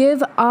you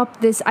give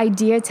up this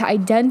idea to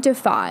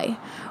identify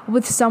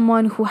with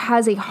someone who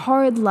has a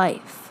hard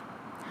life,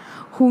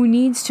 who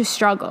needs to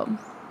struggle,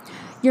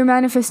 your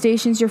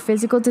manifestations, your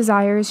physical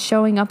desires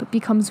showing up, it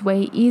becomes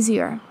way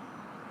easier,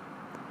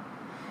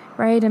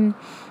 right? And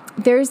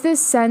there's this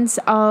sense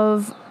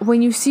of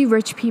when you see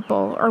rich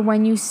people or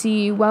when you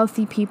see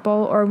wealthy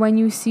people or when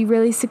you see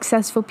really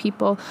successful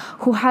people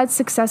who had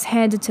success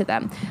handed to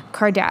them,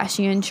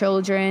 Kardashian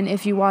children,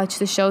 if you watch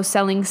the show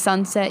Selling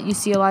Sunset, you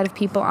see a lot of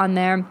people on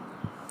there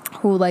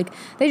who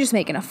they're just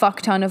making a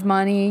fuck ton of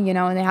money,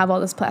 and they have all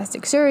this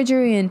plastic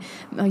surgery and,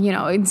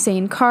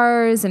 insane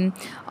cars and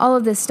all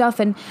of this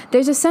stuff. And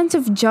there's a sense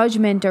of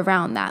judgment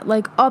around that.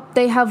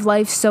 They have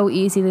life so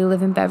easy. They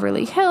live in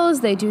Beverly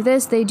Hills. They do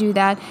this, they do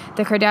that.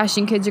 The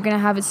Kardashian kids are going to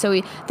have it so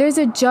easy. There's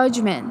a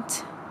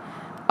judgment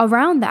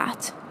around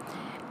that.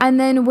 And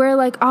then we're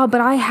like, oh,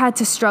 but I had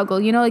to struggle.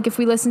 If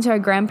we listen to our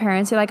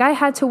grandparents, they're like, I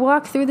had to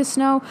walk through the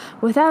snow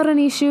without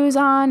any shoes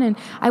on. And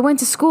I went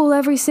to school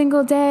every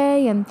single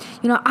day. And,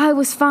 I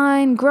was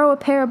fine, grow a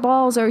pair of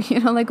balls, or,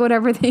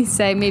 whatever they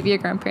say. Maybe your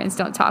grandparents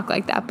don't talk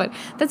like that, but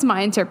that's my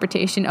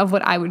interpretation of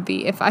what I would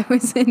be if I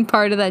was in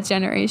part of that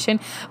generation.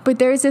 But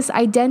there's this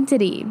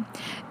identity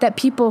that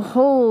people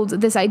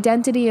hold, this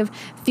identity of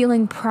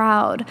feeling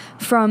proud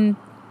from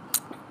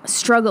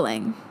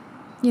struggling.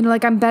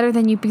 I'm better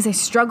than you because I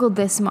struggled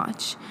this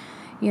much,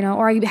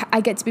 or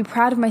I get to be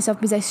proud of myself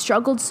because I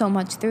struggled so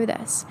much through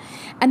this.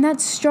 And that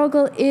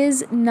struggle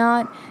is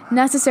not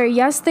necessary.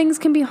 Yes, things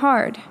can be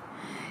hard.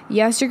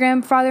 Yes, your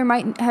grandfather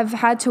might have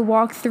had to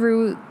walk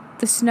through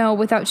the snow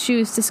without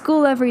shoes to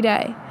school every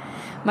day.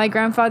 My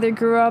grandfather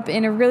grew up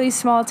in a really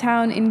small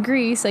town in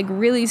Greece,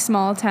 really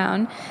small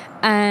town.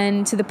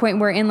 And to the point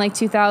where in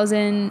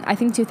 2000, they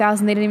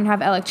didn't even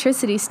have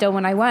electricity still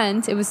when I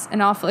went. It was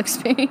an awful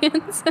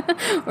experience,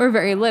 or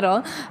very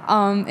little.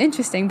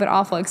 Interesting, but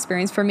awful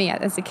experience for me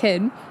as a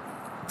kid.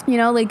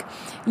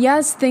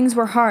 Yes, things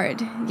were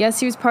hard.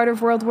 Yes, he was part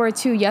of World War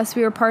II. Yes,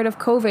 we were part of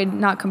COVID,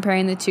 not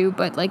comparing the two,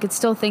 but it's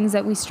still things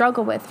that we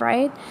struggle with,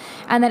 right?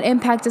 And that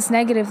impact us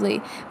negatively.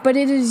 But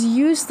it is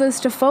useless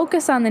to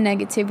focus on the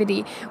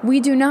negativity. We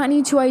do not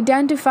need to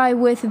identify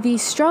with the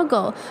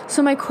struggle.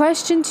 So my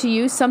question to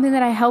you, something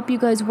that I help you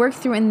guys work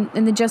through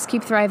in the Just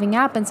Keep Thriving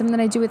app, and something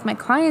that I do with my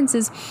clients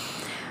is,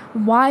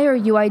 why are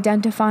you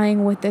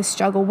identifying with this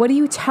struggle? What are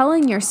you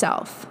telling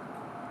yourself?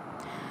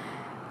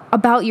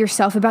 about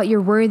yourself, about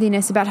your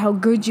worthiness, about how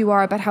good you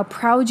are, about how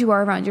proud you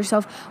are around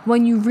yourself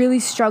when you really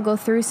struggle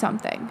through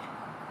something,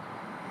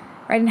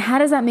 right? And how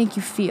does that make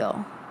you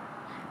feel?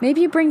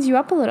 Maybe it brings you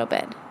up a little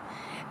bit.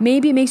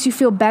 Maybe it makes you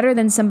feel better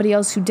than somebody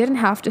else who didn't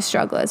have to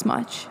struggle as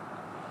much,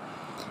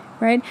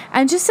 right?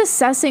 And just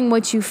assessing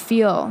what you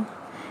feel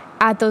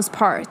at those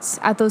parts,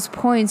 at those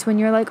points when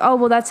you're like, oh,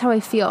 well, that's how I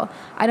feel.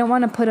 I don't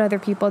want to put other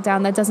people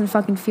down. That doesn't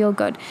fucking feel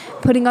good.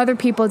 Putting other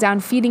people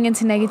down, feeding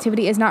into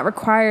negativity is not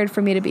required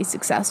for me to be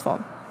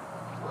successful,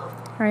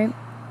 right?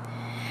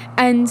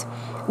 And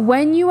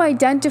when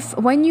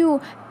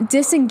you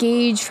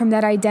disengage from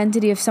that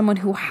identity of someone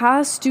who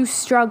has to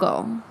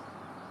struggle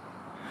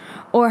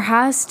or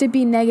has to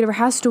be negative or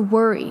has to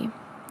worry,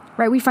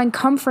 right? We find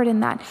comfort in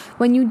that.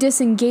 When you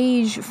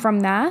disengage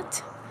from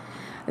that,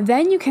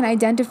 then you can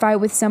identify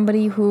with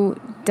somebody who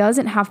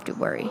doesn't have to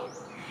worry.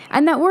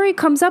 And that worry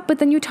comes up, but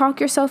then you talk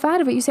yourself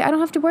out of it. You say, I don't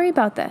have to worry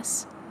about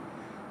this.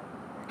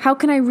 How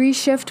can I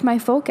reshift my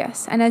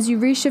focus? And as you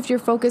reshift your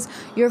focus,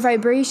 your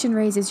vibration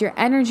raises, your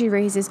energy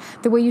raises,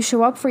 the way you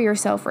show up for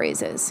yourself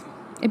raises.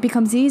 It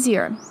becomes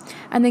easier.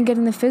 And then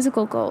getting the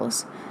physical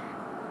goals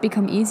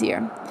become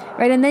easier,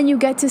 right? And then you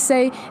get to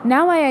say,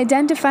 now I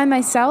identify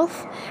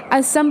myself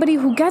as somebody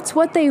who gets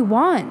what they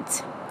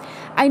want.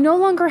 I no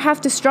longer have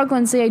to struggle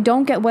and say I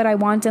don't get what I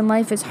want and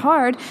life is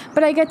hard,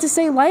 but I get to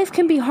say life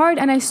can be hard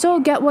and I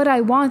still get what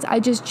I want. I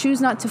just choose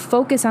not to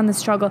focus on the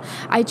struggle.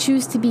 I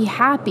choose to be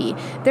happy.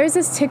 There's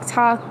this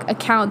TikTok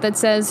account that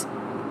says,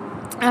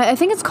 I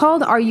think it's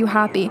called Are You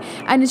Happy?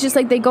 And it's just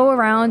like they go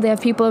around, they have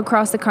people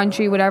across the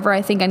country, whatever.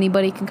 I think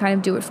anybody can kind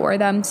of do it for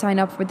them, sign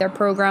up with their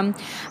program.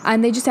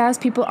 And they just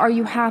ask people, are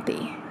you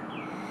happy?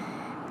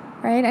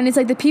 Right? And it's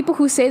like the people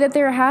who say that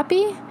they're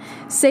happy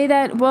say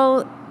that,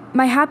 well,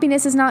 my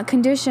happiness is not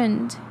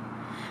conditioned.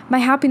 My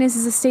happiness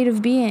is a state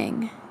of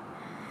being,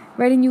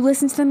 right? And you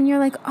listen to them and you're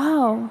like,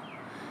 oh,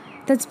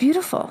 that's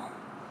beautiful,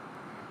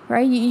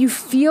 right? You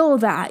feel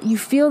that. You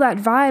feel that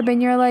vibe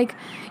and you're like,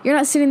 you're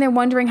not sitting there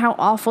wondering how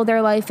awful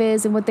their life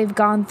is and what they've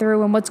gone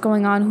through and what's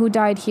going on, who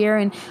died here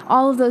and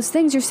all of those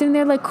things. You're sitting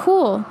there like,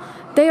 cool.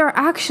 They are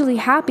actually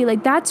happy.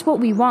 Like that's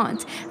what we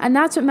want. And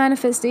that's what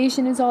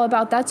manifestation is all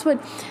about. That's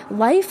what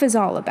life is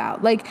all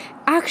about. Like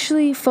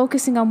actually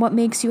focusing on what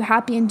makes you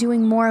happy and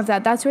doing more of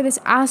that. That's where this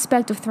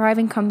aspect of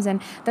thriving comes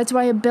in. That's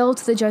why I built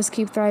the Just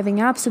Keep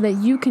Thriving app so that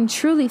you can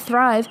truly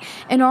thrive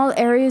in all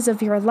areas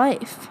of your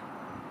life.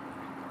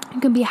 You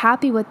can be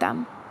happy with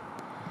them.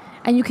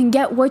 And you can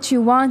get what you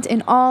want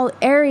in all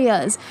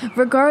areas,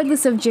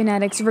 regardless of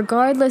genetics,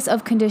 regardless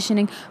of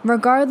conditioning,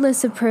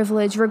 regardless of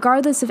privilege,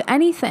 regardless of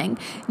anything.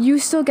 You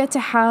still get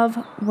to have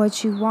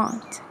what you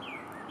want.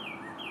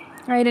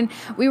 Right? And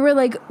we were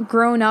like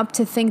grown up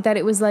to think that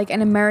it was like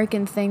an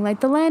American thing, like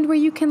the land where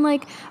you can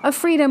like a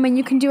freedom and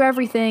you can do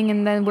everything.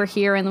 And then we're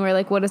here and we're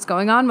like, what is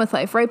going on with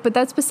life? Right? But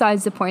that's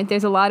besides the point.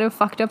 There's a lot of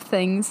fucked up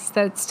things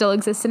that still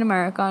exist in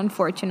America,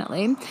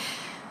 unfortunately.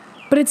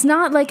 But it's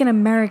not like an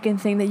American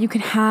thing that you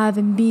can have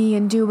and be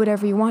and do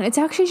whatever you want. It's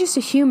actually just a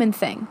human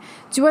thing.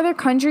 Do other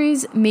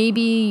countries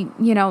maybe,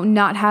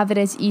 not have it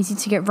as easy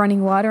to get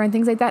running water and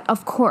things like that?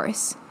 Of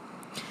course.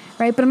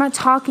 Right? But I'm not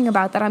talking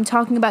about that. I'm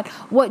talking about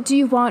what do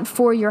you want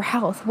for your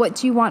health? What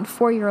do you want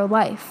for your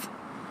life?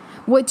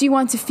 What do you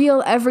want to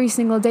feel every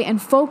single day?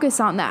 And focus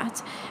on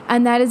that.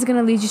 And that is going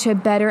to lead you to a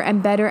better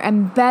and better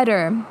and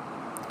better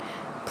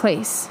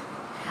place.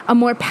 A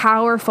more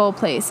powerful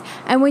place.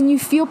 And when you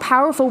feel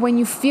powerful, when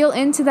you feel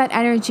into that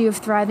energy of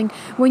thriving,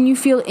 when you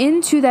feel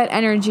into that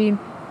energy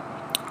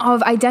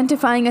of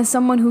identifying as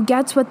someone who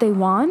gets what they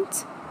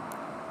want,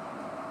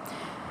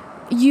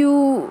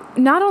 you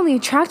not only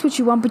attract what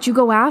you want, but you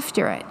go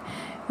after it,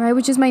 right?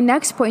 Which is my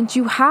next point.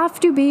 You have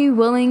to be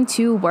willing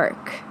to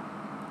work.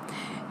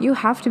 You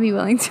have to be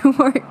willing to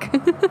work.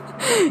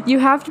 You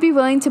have to be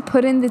willing to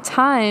put in the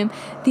time,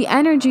 the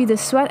energy, the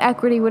sweat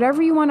equity,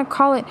 whatever you want to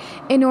call it,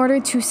 in order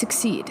to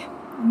succeed.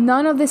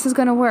 None of this is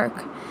going to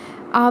work,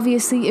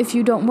 obviously, if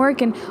you don't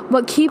work. And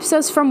what keeps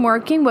us from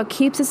working, what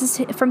keeps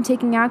us from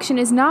taking action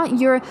is not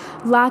your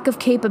lack of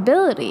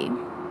capability.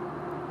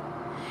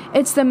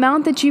 It's the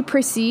amount that you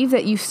perceive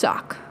that you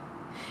suck.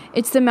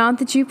 It's the amount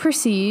that you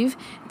perceive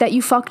that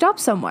you fucked up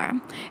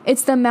somewhere.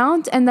 It's the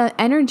amount and the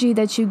energy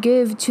that you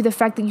give to the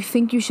fact that you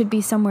think you should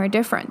be somewhere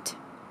different.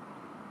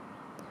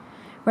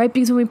 Right?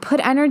 Because when we put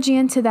energy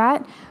into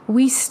that,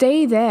 we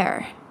stay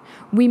there.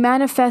 We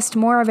manifest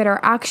more of it.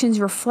 Our actions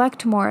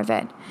reflect more of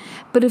it.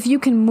 But if you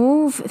can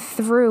move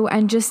through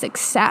and just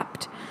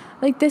accept,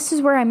 like, this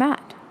is where I'm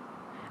at.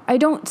 I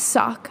don't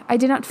suck. I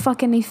did not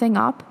fuck anything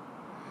up.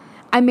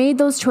 I made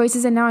those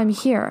choices and now I'm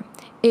here.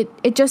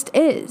 It just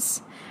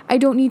is. I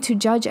don't need to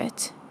judge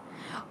it.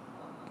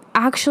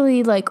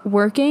 Actually, like,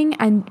 working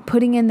and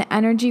putting in the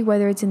energy,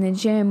 whether it's in the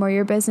gym or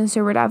your business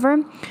or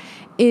whatever,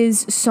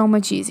 is so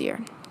much easier.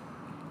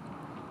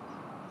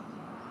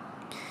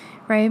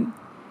 Right?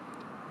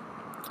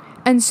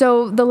 And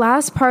so the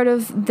last part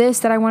of this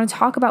that I want to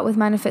talk about with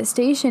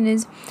manifestation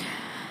is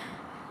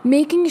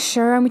making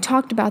sure, and we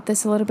talked about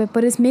this a little bit,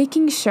 but is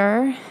making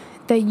sure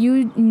that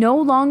you no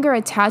longer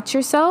attach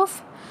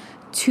yourself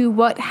to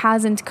what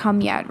hasn't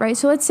come yet, right?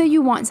 So let's say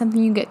you want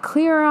something, you get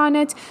clear on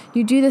it,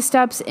 you do the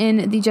steps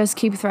in the Just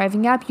Keep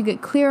Thriving app, you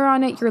get clear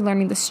on it, you're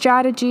learning the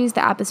strategies,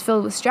 the app is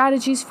filled with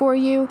strategies for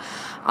you,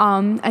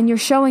 and you're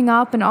showing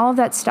up and all of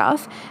that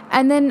stuff.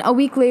 And then a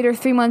week later,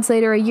 3 months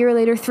later, a year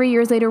later, 3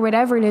 years later,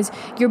 whatever it is,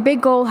 your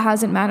big goal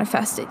hasn't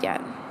manifested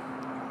yet.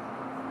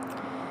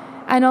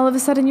 And all of a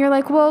sudden you're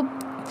like, well,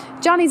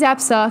 Johnny's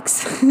app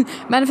sucks,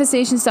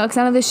 manifestation sucks,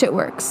 none of this shit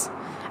works.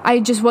 I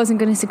just wasn't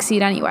going to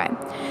succeed anyway.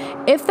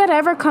 If that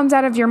ever comes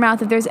out of your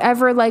mouth, if there's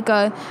ever like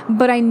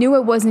but I knew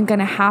it wasn't going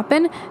to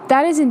happen,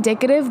 that is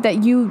indicative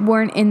that you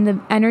weren't in the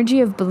energy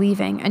of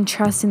believing and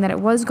trusting that it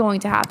was going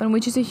to happen,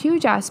 which is a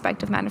huge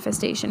aspect of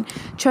manifestation.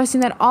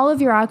 Trusting that all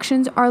of your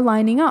actions are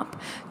lining up.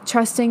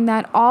 Trusting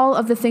that all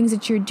of the things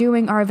that you're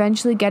doing are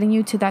eventually getting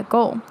you to that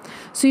goal.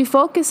 So you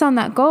focus on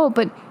that goal,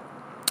 but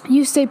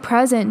you stay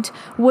present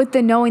with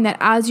the knowing that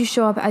as you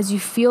show up, as you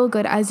feel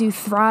good, as you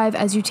thrive,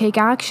 as you take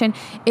action,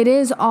 it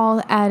is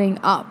all adding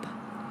up.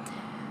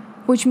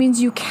 Which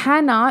means you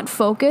cannot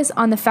focus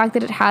on the fact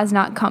that it has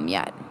not come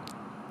yet.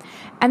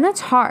 And that's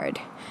hard.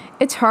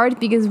 It's hard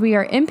because we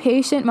are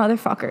impatient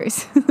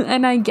motherfuckers.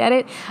 And I get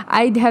it.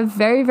 I have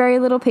very, very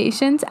little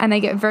patience and I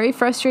get very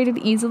frustrated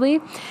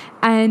easily.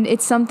 And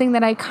it's something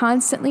that I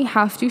constantly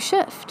have to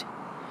shift.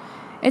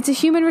 It's a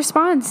human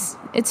response.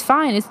 It's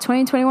fine. It's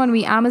 2021.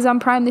 We Amazon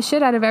Prime the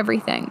shit out of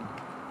everything.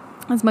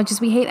 As much as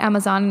we hate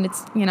Amazon and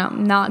it's,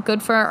 not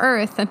good for our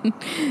earth and,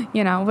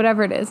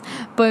 whatever it is.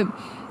 But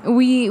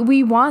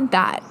we want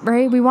that,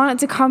 right? We want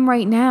it to come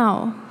right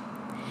now.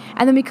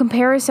 And then we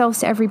compare ourselves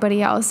to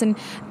everybody else. And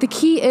the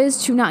key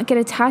is to not get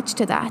attached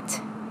to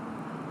that.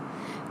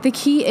 The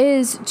key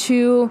is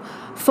to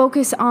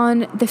focus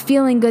on the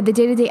feeling good, the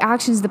day-to-day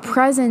actions, the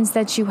presence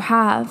that you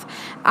have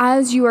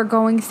as you are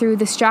going through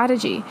the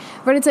strategy.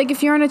 But it's like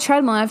if you're on a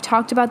treadmill, and I've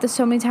talked about this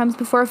so many times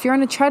before, if you're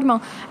on a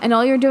treadmill and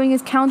all you're doing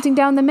is counting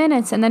down the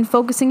minutes and then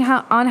focusing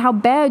on how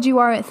bad you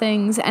are at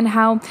things and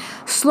how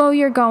slow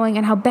you're going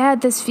and how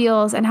bad this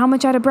feels and how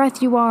much out of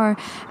breath you are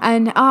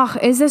and,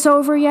 is this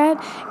over yet?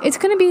 It's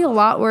going to be a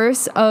lot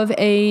worse of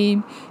a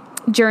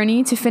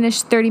journey to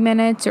finish 30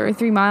 minutes or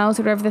 3 miles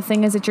or whatever the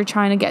thing is that you're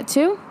trying to get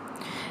to,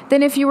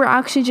 than if you were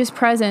actually just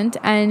present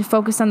and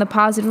focused on the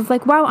positive,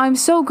 like, wow, I'm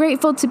so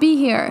grateful to be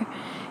here.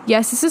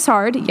 Yes, this is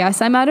hard.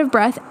 Yes, I'm out of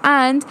breath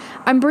and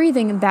I'm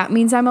breathing. That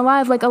means I'm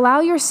alive. Like, allow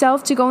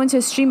yourself to go into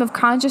a stream of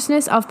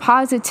consciousness of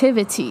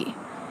positivity,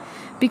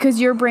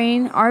 because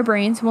our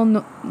brains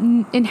will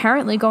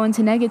inherently go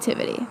into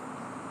negativity.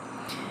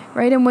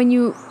 Right? And when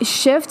you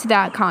shift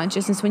that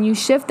consciousness, when you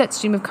shift that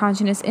stream of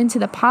consciousness into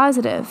the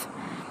positive,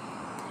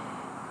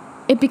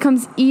 it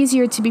becomes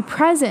easier to be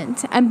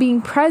present, and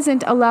being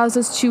present allows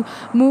us to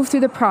move through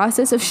the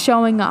process of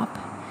showing up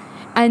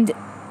and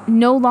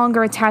no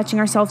longer attaching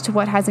ourselves to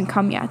what hasn't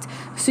come yet.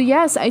 So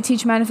yes, I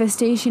teach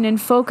manifestation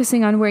and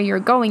focusing on where you're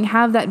going,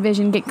 have that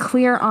vision, get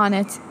clear on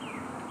it,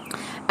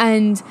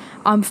 and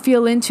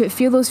feel into it.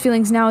 Feel those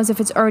feelings now as if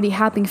it's already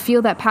happening.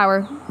 Feel that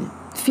power,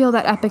 feel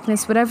that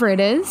epicness, whatever it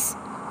is.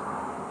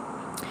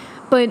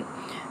 But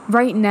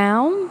right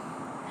now,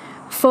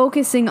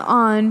 focusing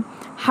on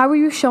how are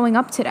you showing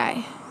up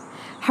today?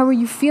 How are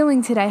you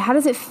feeling today? How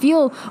does it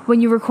feel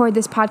when you record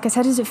this podcast?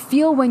 How does it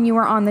feel when you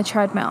are on the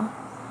treadmill?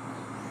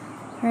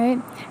 Right?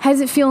 How does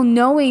it feel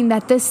knowing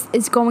that this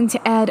is going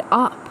to add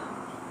up?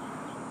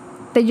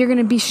 That you're going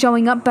to be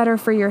showing up better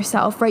for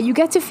yourself, right? You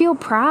get to feel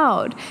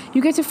proud.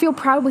 You get to feel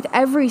proud with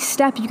every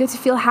step. You get to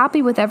feel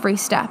happy with every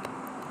step.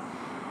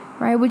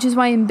 Right? Which is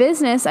why in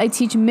business, I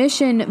teach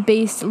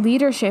mission-based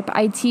leadership.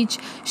 I teach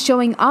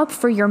showing up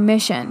for your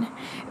mission.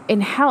 In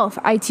health,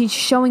 I teach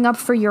showing up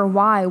for your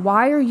why.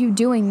 Why are you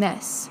doing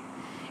this?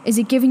 Is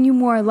it giving you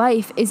more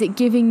life? Is it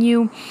giving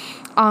you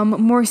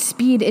more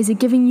speed? Is it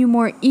giving you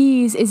more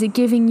ease? Is it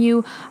giving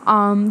you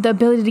the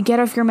ability to get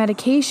off your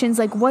medications?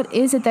 Like, what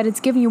is it that it's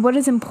giving you? What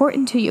is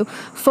important to you?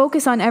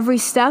 Focus on every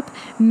step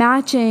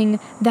matching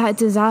that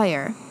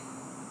desire,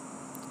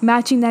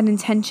 matching that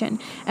intention.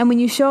 And when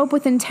you show up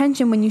with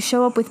intention, when you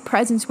show up with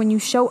presence, when you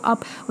show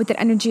up with that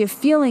energy of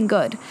feeling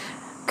good,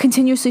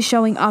 continuously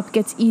showing up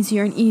gets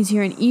easier and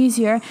easier and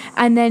easier.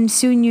 And then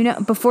soon,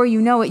 before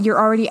you know it, you're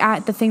already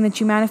at the thing that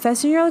you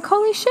manifest and you're like,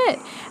 holy shit.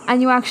 And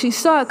you actually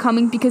saw it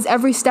coming because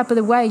every step of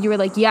the way you were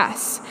like,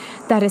 yes,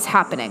 that is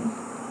happening.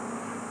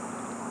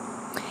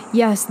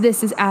 Yes,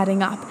 this is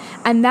adding up.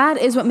 And that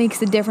is what makes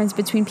the difference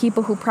between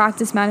people who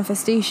practice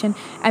manifestation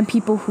and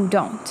people who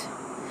don't.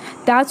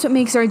 That's what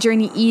makes our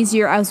journey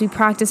easier as we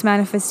practice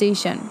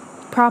manifestation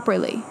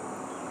properly.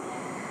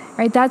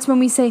 Right? That's when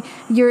we say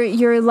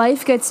your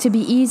life gets to be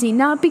easy,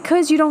 not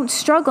because you don't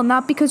struggle,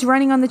 not because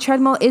running on the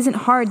treadmill isn't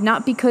hard,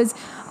 not because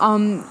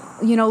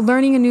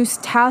learning a new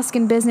task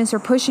in business or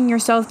pushing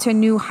yourself to a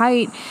new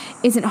height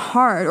isn't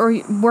hard, or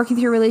working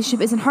through your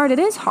relationship isn't hard. It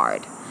is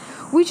hard.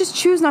 We just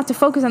choose not to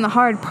focus on the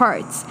hard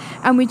parts,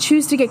 and we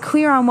choose to get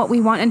clear on what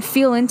we want and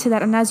feel into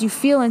that. And as you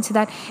feel into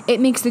that, it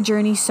makes the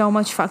journey so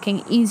much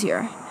fucking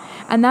easier.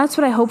 And that's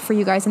what I hope for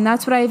you guys. And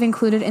that's what I have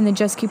included in the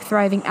Just Keep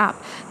Thriving app.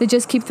 The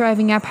Just Keep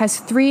Thriving app has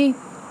 3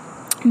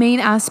 main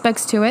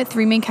aspects to it,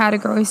 3 main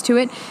categories to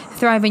it.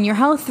 Thrive in your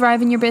health,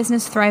 thrive in your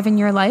business, thrive in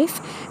your life.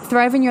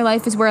 Thrive in your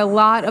life is where a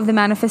lot of the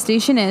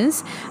manifestation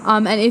is.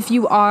 And if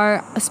you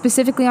are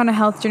specifically on a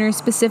health journey,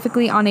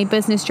 specifically on a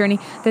business journey,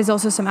 there's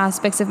also some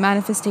aspects of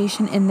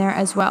manifestation in there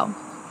as well.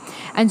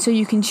 And so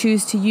you can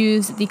choose to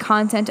use the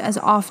content as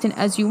often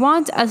as you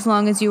want, as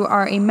long as you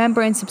are a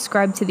member and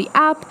subscribe to the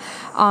app.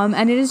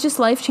 And it is just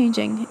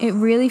life-changing. It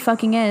really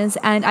fucking is.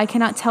 And I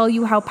cannot tell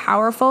you how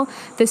powerful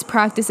this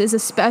practice is,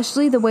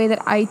 especially the way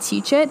that I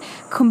teach it,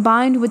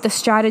 combined with the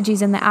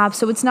strategies in the app.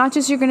 So it's not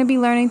just you're going to be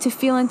learning to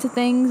feel into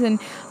things and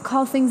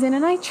call things in,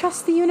 and I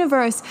trust the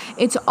universe.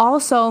 It's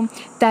also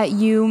that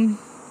you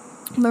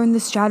learn the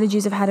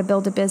strategies of how to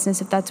build a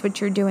business if that's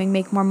what you're doing,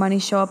 make more money,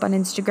 show up on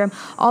Instagram.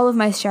 All of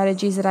my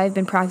strategies that I've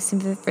been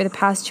practicing for the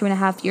past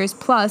 2.5 years,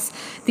 plus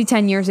the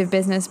 10 years of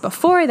business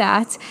before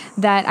that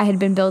I had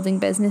been building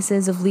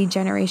businesses of lead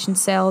generation,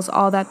 sales,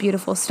 all that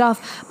beautiful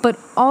stuff. But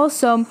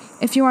also,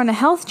 if you're on a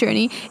health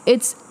journey,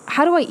 it's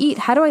how do I eat?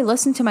 How do I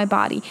listen to my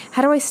body?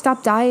 How do I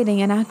stop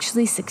dieting and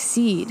actually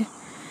succeed?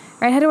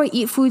 Right? How do I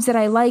eat foods that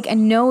I like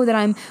and know that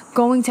I'm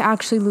going to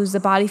actually lose the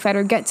body fat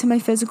or get to my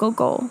physical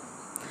goal?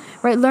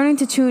 Right, learning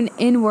to tune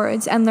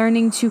inwards and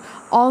learning to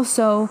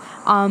also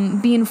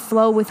be in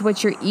flow with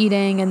what you're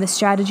eating and the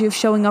strategy of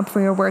showing up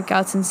for your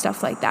workouts and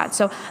stuff like that.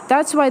 So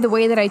that's why the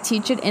way that I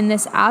teach it in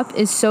this app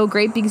is so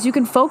great, because you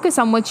can focus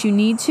on what you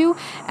need to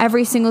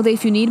every single day.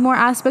 If you need more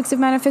aspects of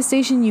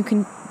manifestation, you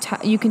can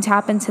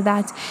tap into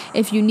that.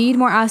 If you need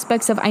more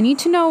aspects of I need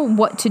to know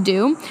what to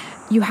do,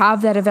 you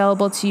have that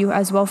available to you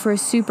as well for a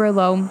super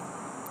low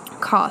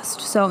cost.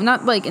 So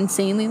not like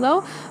insanely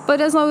low, but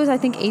as low as I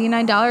think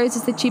 $89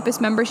 is the cheapest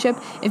membership.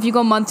 If you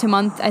go month to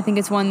month, I think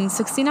it's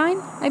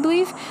 $169, I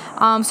believe.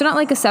 So not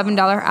like a $7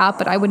 app,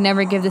 but I would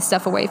never give this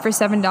stuff away for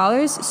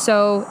 $7.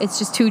 So it's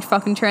just too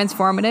fucking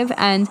transformative,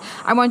 and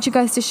I want you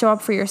guys to show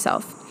up for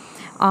yourself.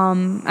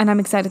 And I'm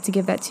excited to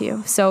give that to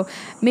you. So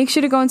make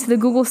sure to go into the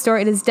Google store.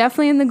 It is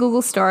definitely in the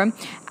Google store.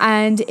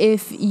 And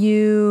if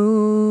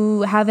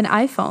you have an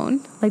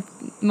iPhone, like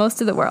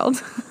most of the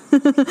world,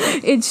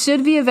 it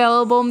should be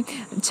available.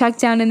 Check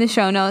down in the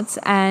show notes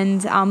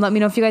and let me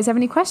know if you guys have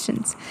any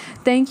questions.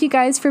 Thank you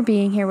guys for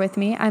being here with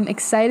me. I'm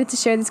excited to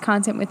share this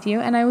content with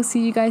you, and I will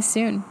see you guys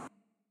soon.